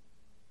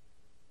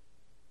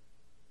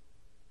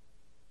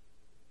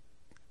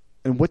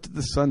 And what did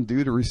the son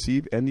do to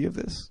receive any of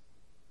this?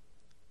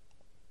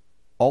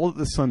 All that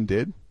the son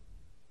did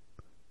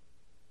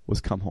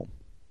was come home.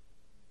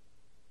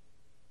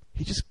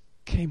 He just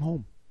came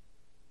home.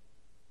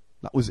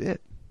 That was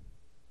it.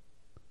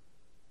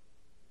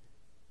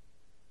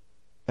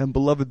 And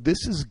beloved,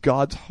 this is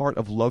God's heart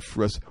of love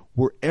for us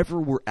wherever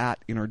we're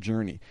at in our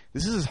journey.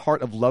 This is his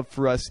heart of love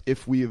for us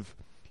if we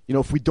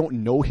don't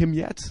know him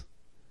yet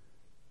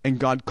and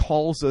God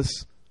calls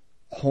us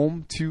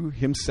home to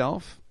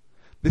himself.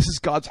 This is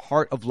God's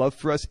heart of love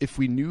for us if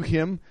we knew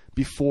him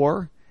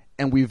before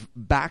and we've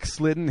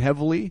backslidden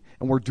heavily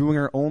and we're doing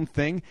our own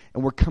thing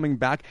and we're coming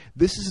back.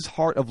 This is his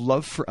heart of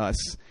love for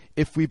us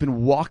if we've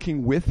been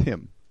walking with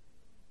him.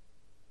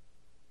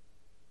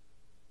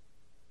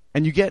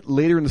 And you get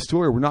later in the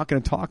story, we're not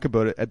going to talk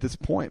about it at this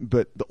point,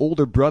 but the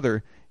older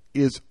brother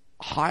is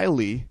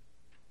highly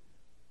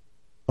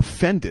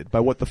offended by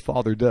what the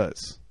father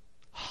does.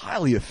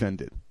 Highly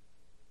offended.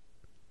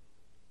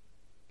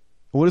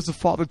 What does the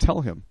father tell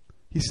him?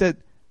 He said,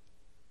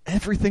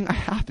 everything I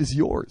have is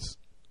yours.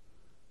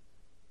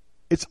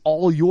 It's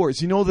all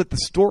yours. You know that the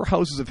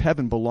storehouses of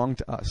heaven belong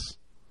to us.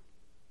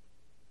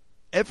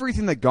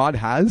 Everything that God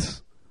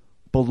has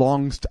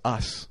belongs to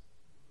us.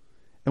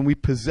 And we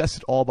possess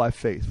it all by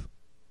faith.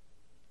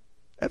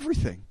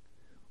 Everything.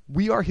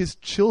 We are his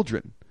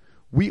children.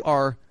 We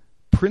are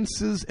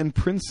princes and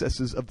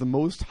princesses of the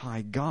Most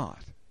High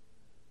God.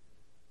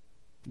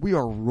 We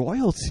are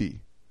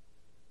royalty.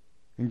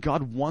 And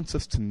God wants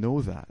us to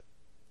know that.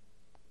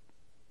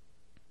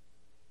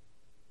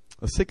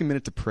 Let's take a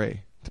minute to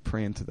pray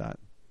into that.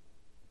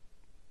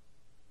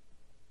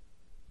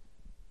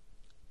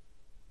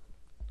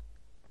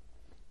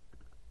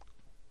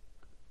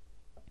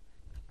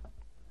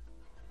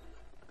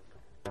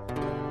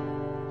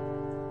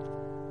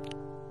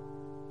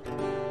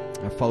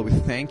 Our Father, we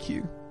thank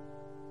you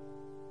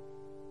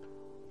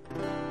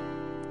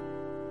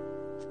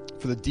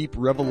for the deep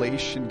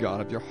revelation,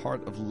 God, of your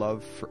heart of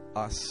love for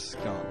us,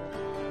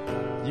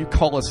 God. You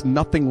call us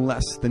nothing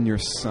less than your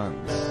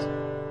sons,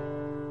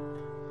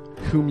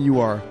 whom you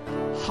are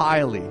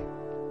highly,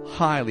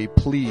 highly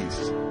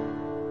pleased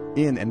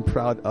in and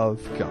proud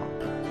of, God.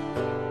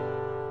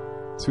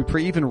 So we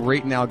pray even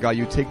right now, God,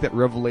 you take that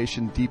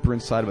revelation deeper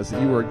inside of us,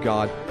 that you are a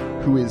God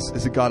who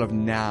is a God of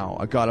now,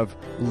 a God of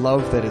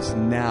love that is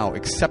now,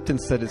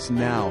 acceptance that is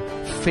now,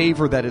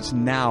 favor that is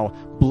now,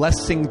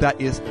 blessing that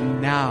is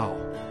now.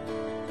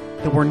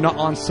 That we're not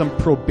on some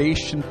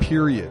probation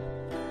period.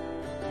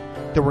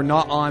 That we're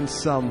not on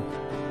some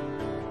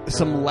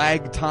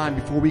lag time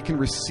before we can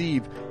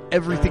receive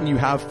everything you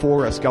have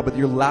for us, God, but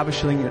you're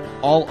lavishing it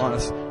all on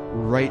us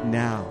right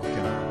now,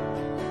 God.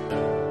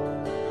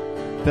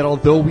 That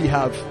although we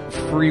have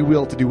free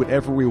will to do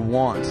whatever we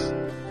want,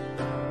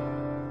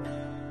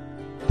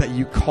 that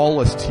you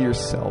call us to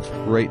yourself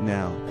right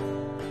now.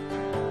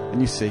 And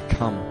you say,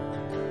 come,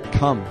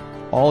 come,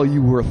 all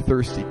you who are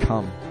thirsty,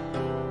 come,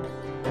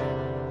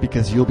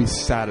 because you'll be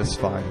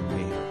satisfied in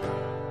me.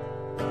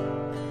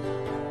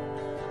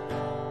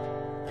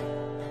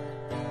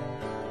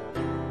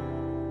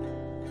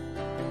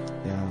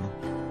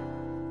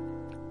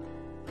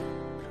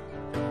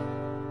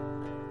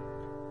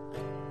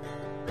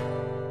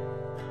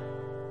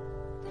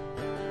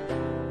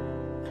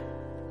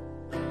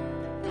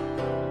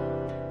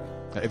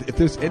 If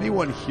there's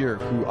anyone here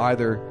who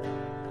either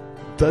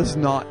does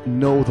not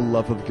know the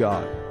love of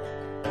God,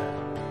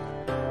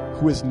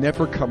 who has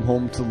never come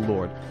home to the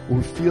Lord, or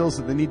who feels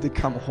that they need to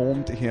come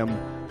home to Him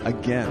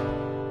again,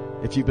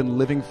 if you've been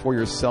living for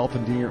yourself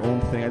and doing your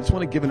own thing, I just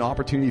want to give an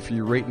opportunity for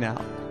you right now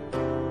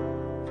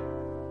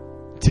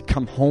to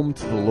come home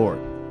to the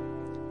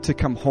Lord, to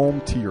come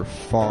home to your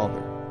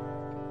Father.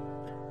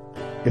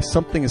 If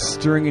something is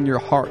stirring in your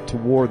heart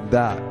toward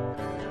that,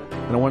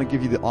 and I want to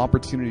give you the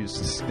opportunities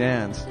to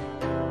stand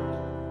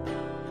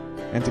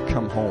and to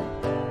come home.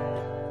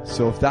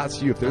 So if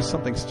that's you, if there's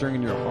something stirring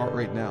in your heart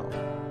right now,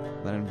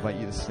 then I invite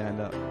you to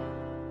stand up.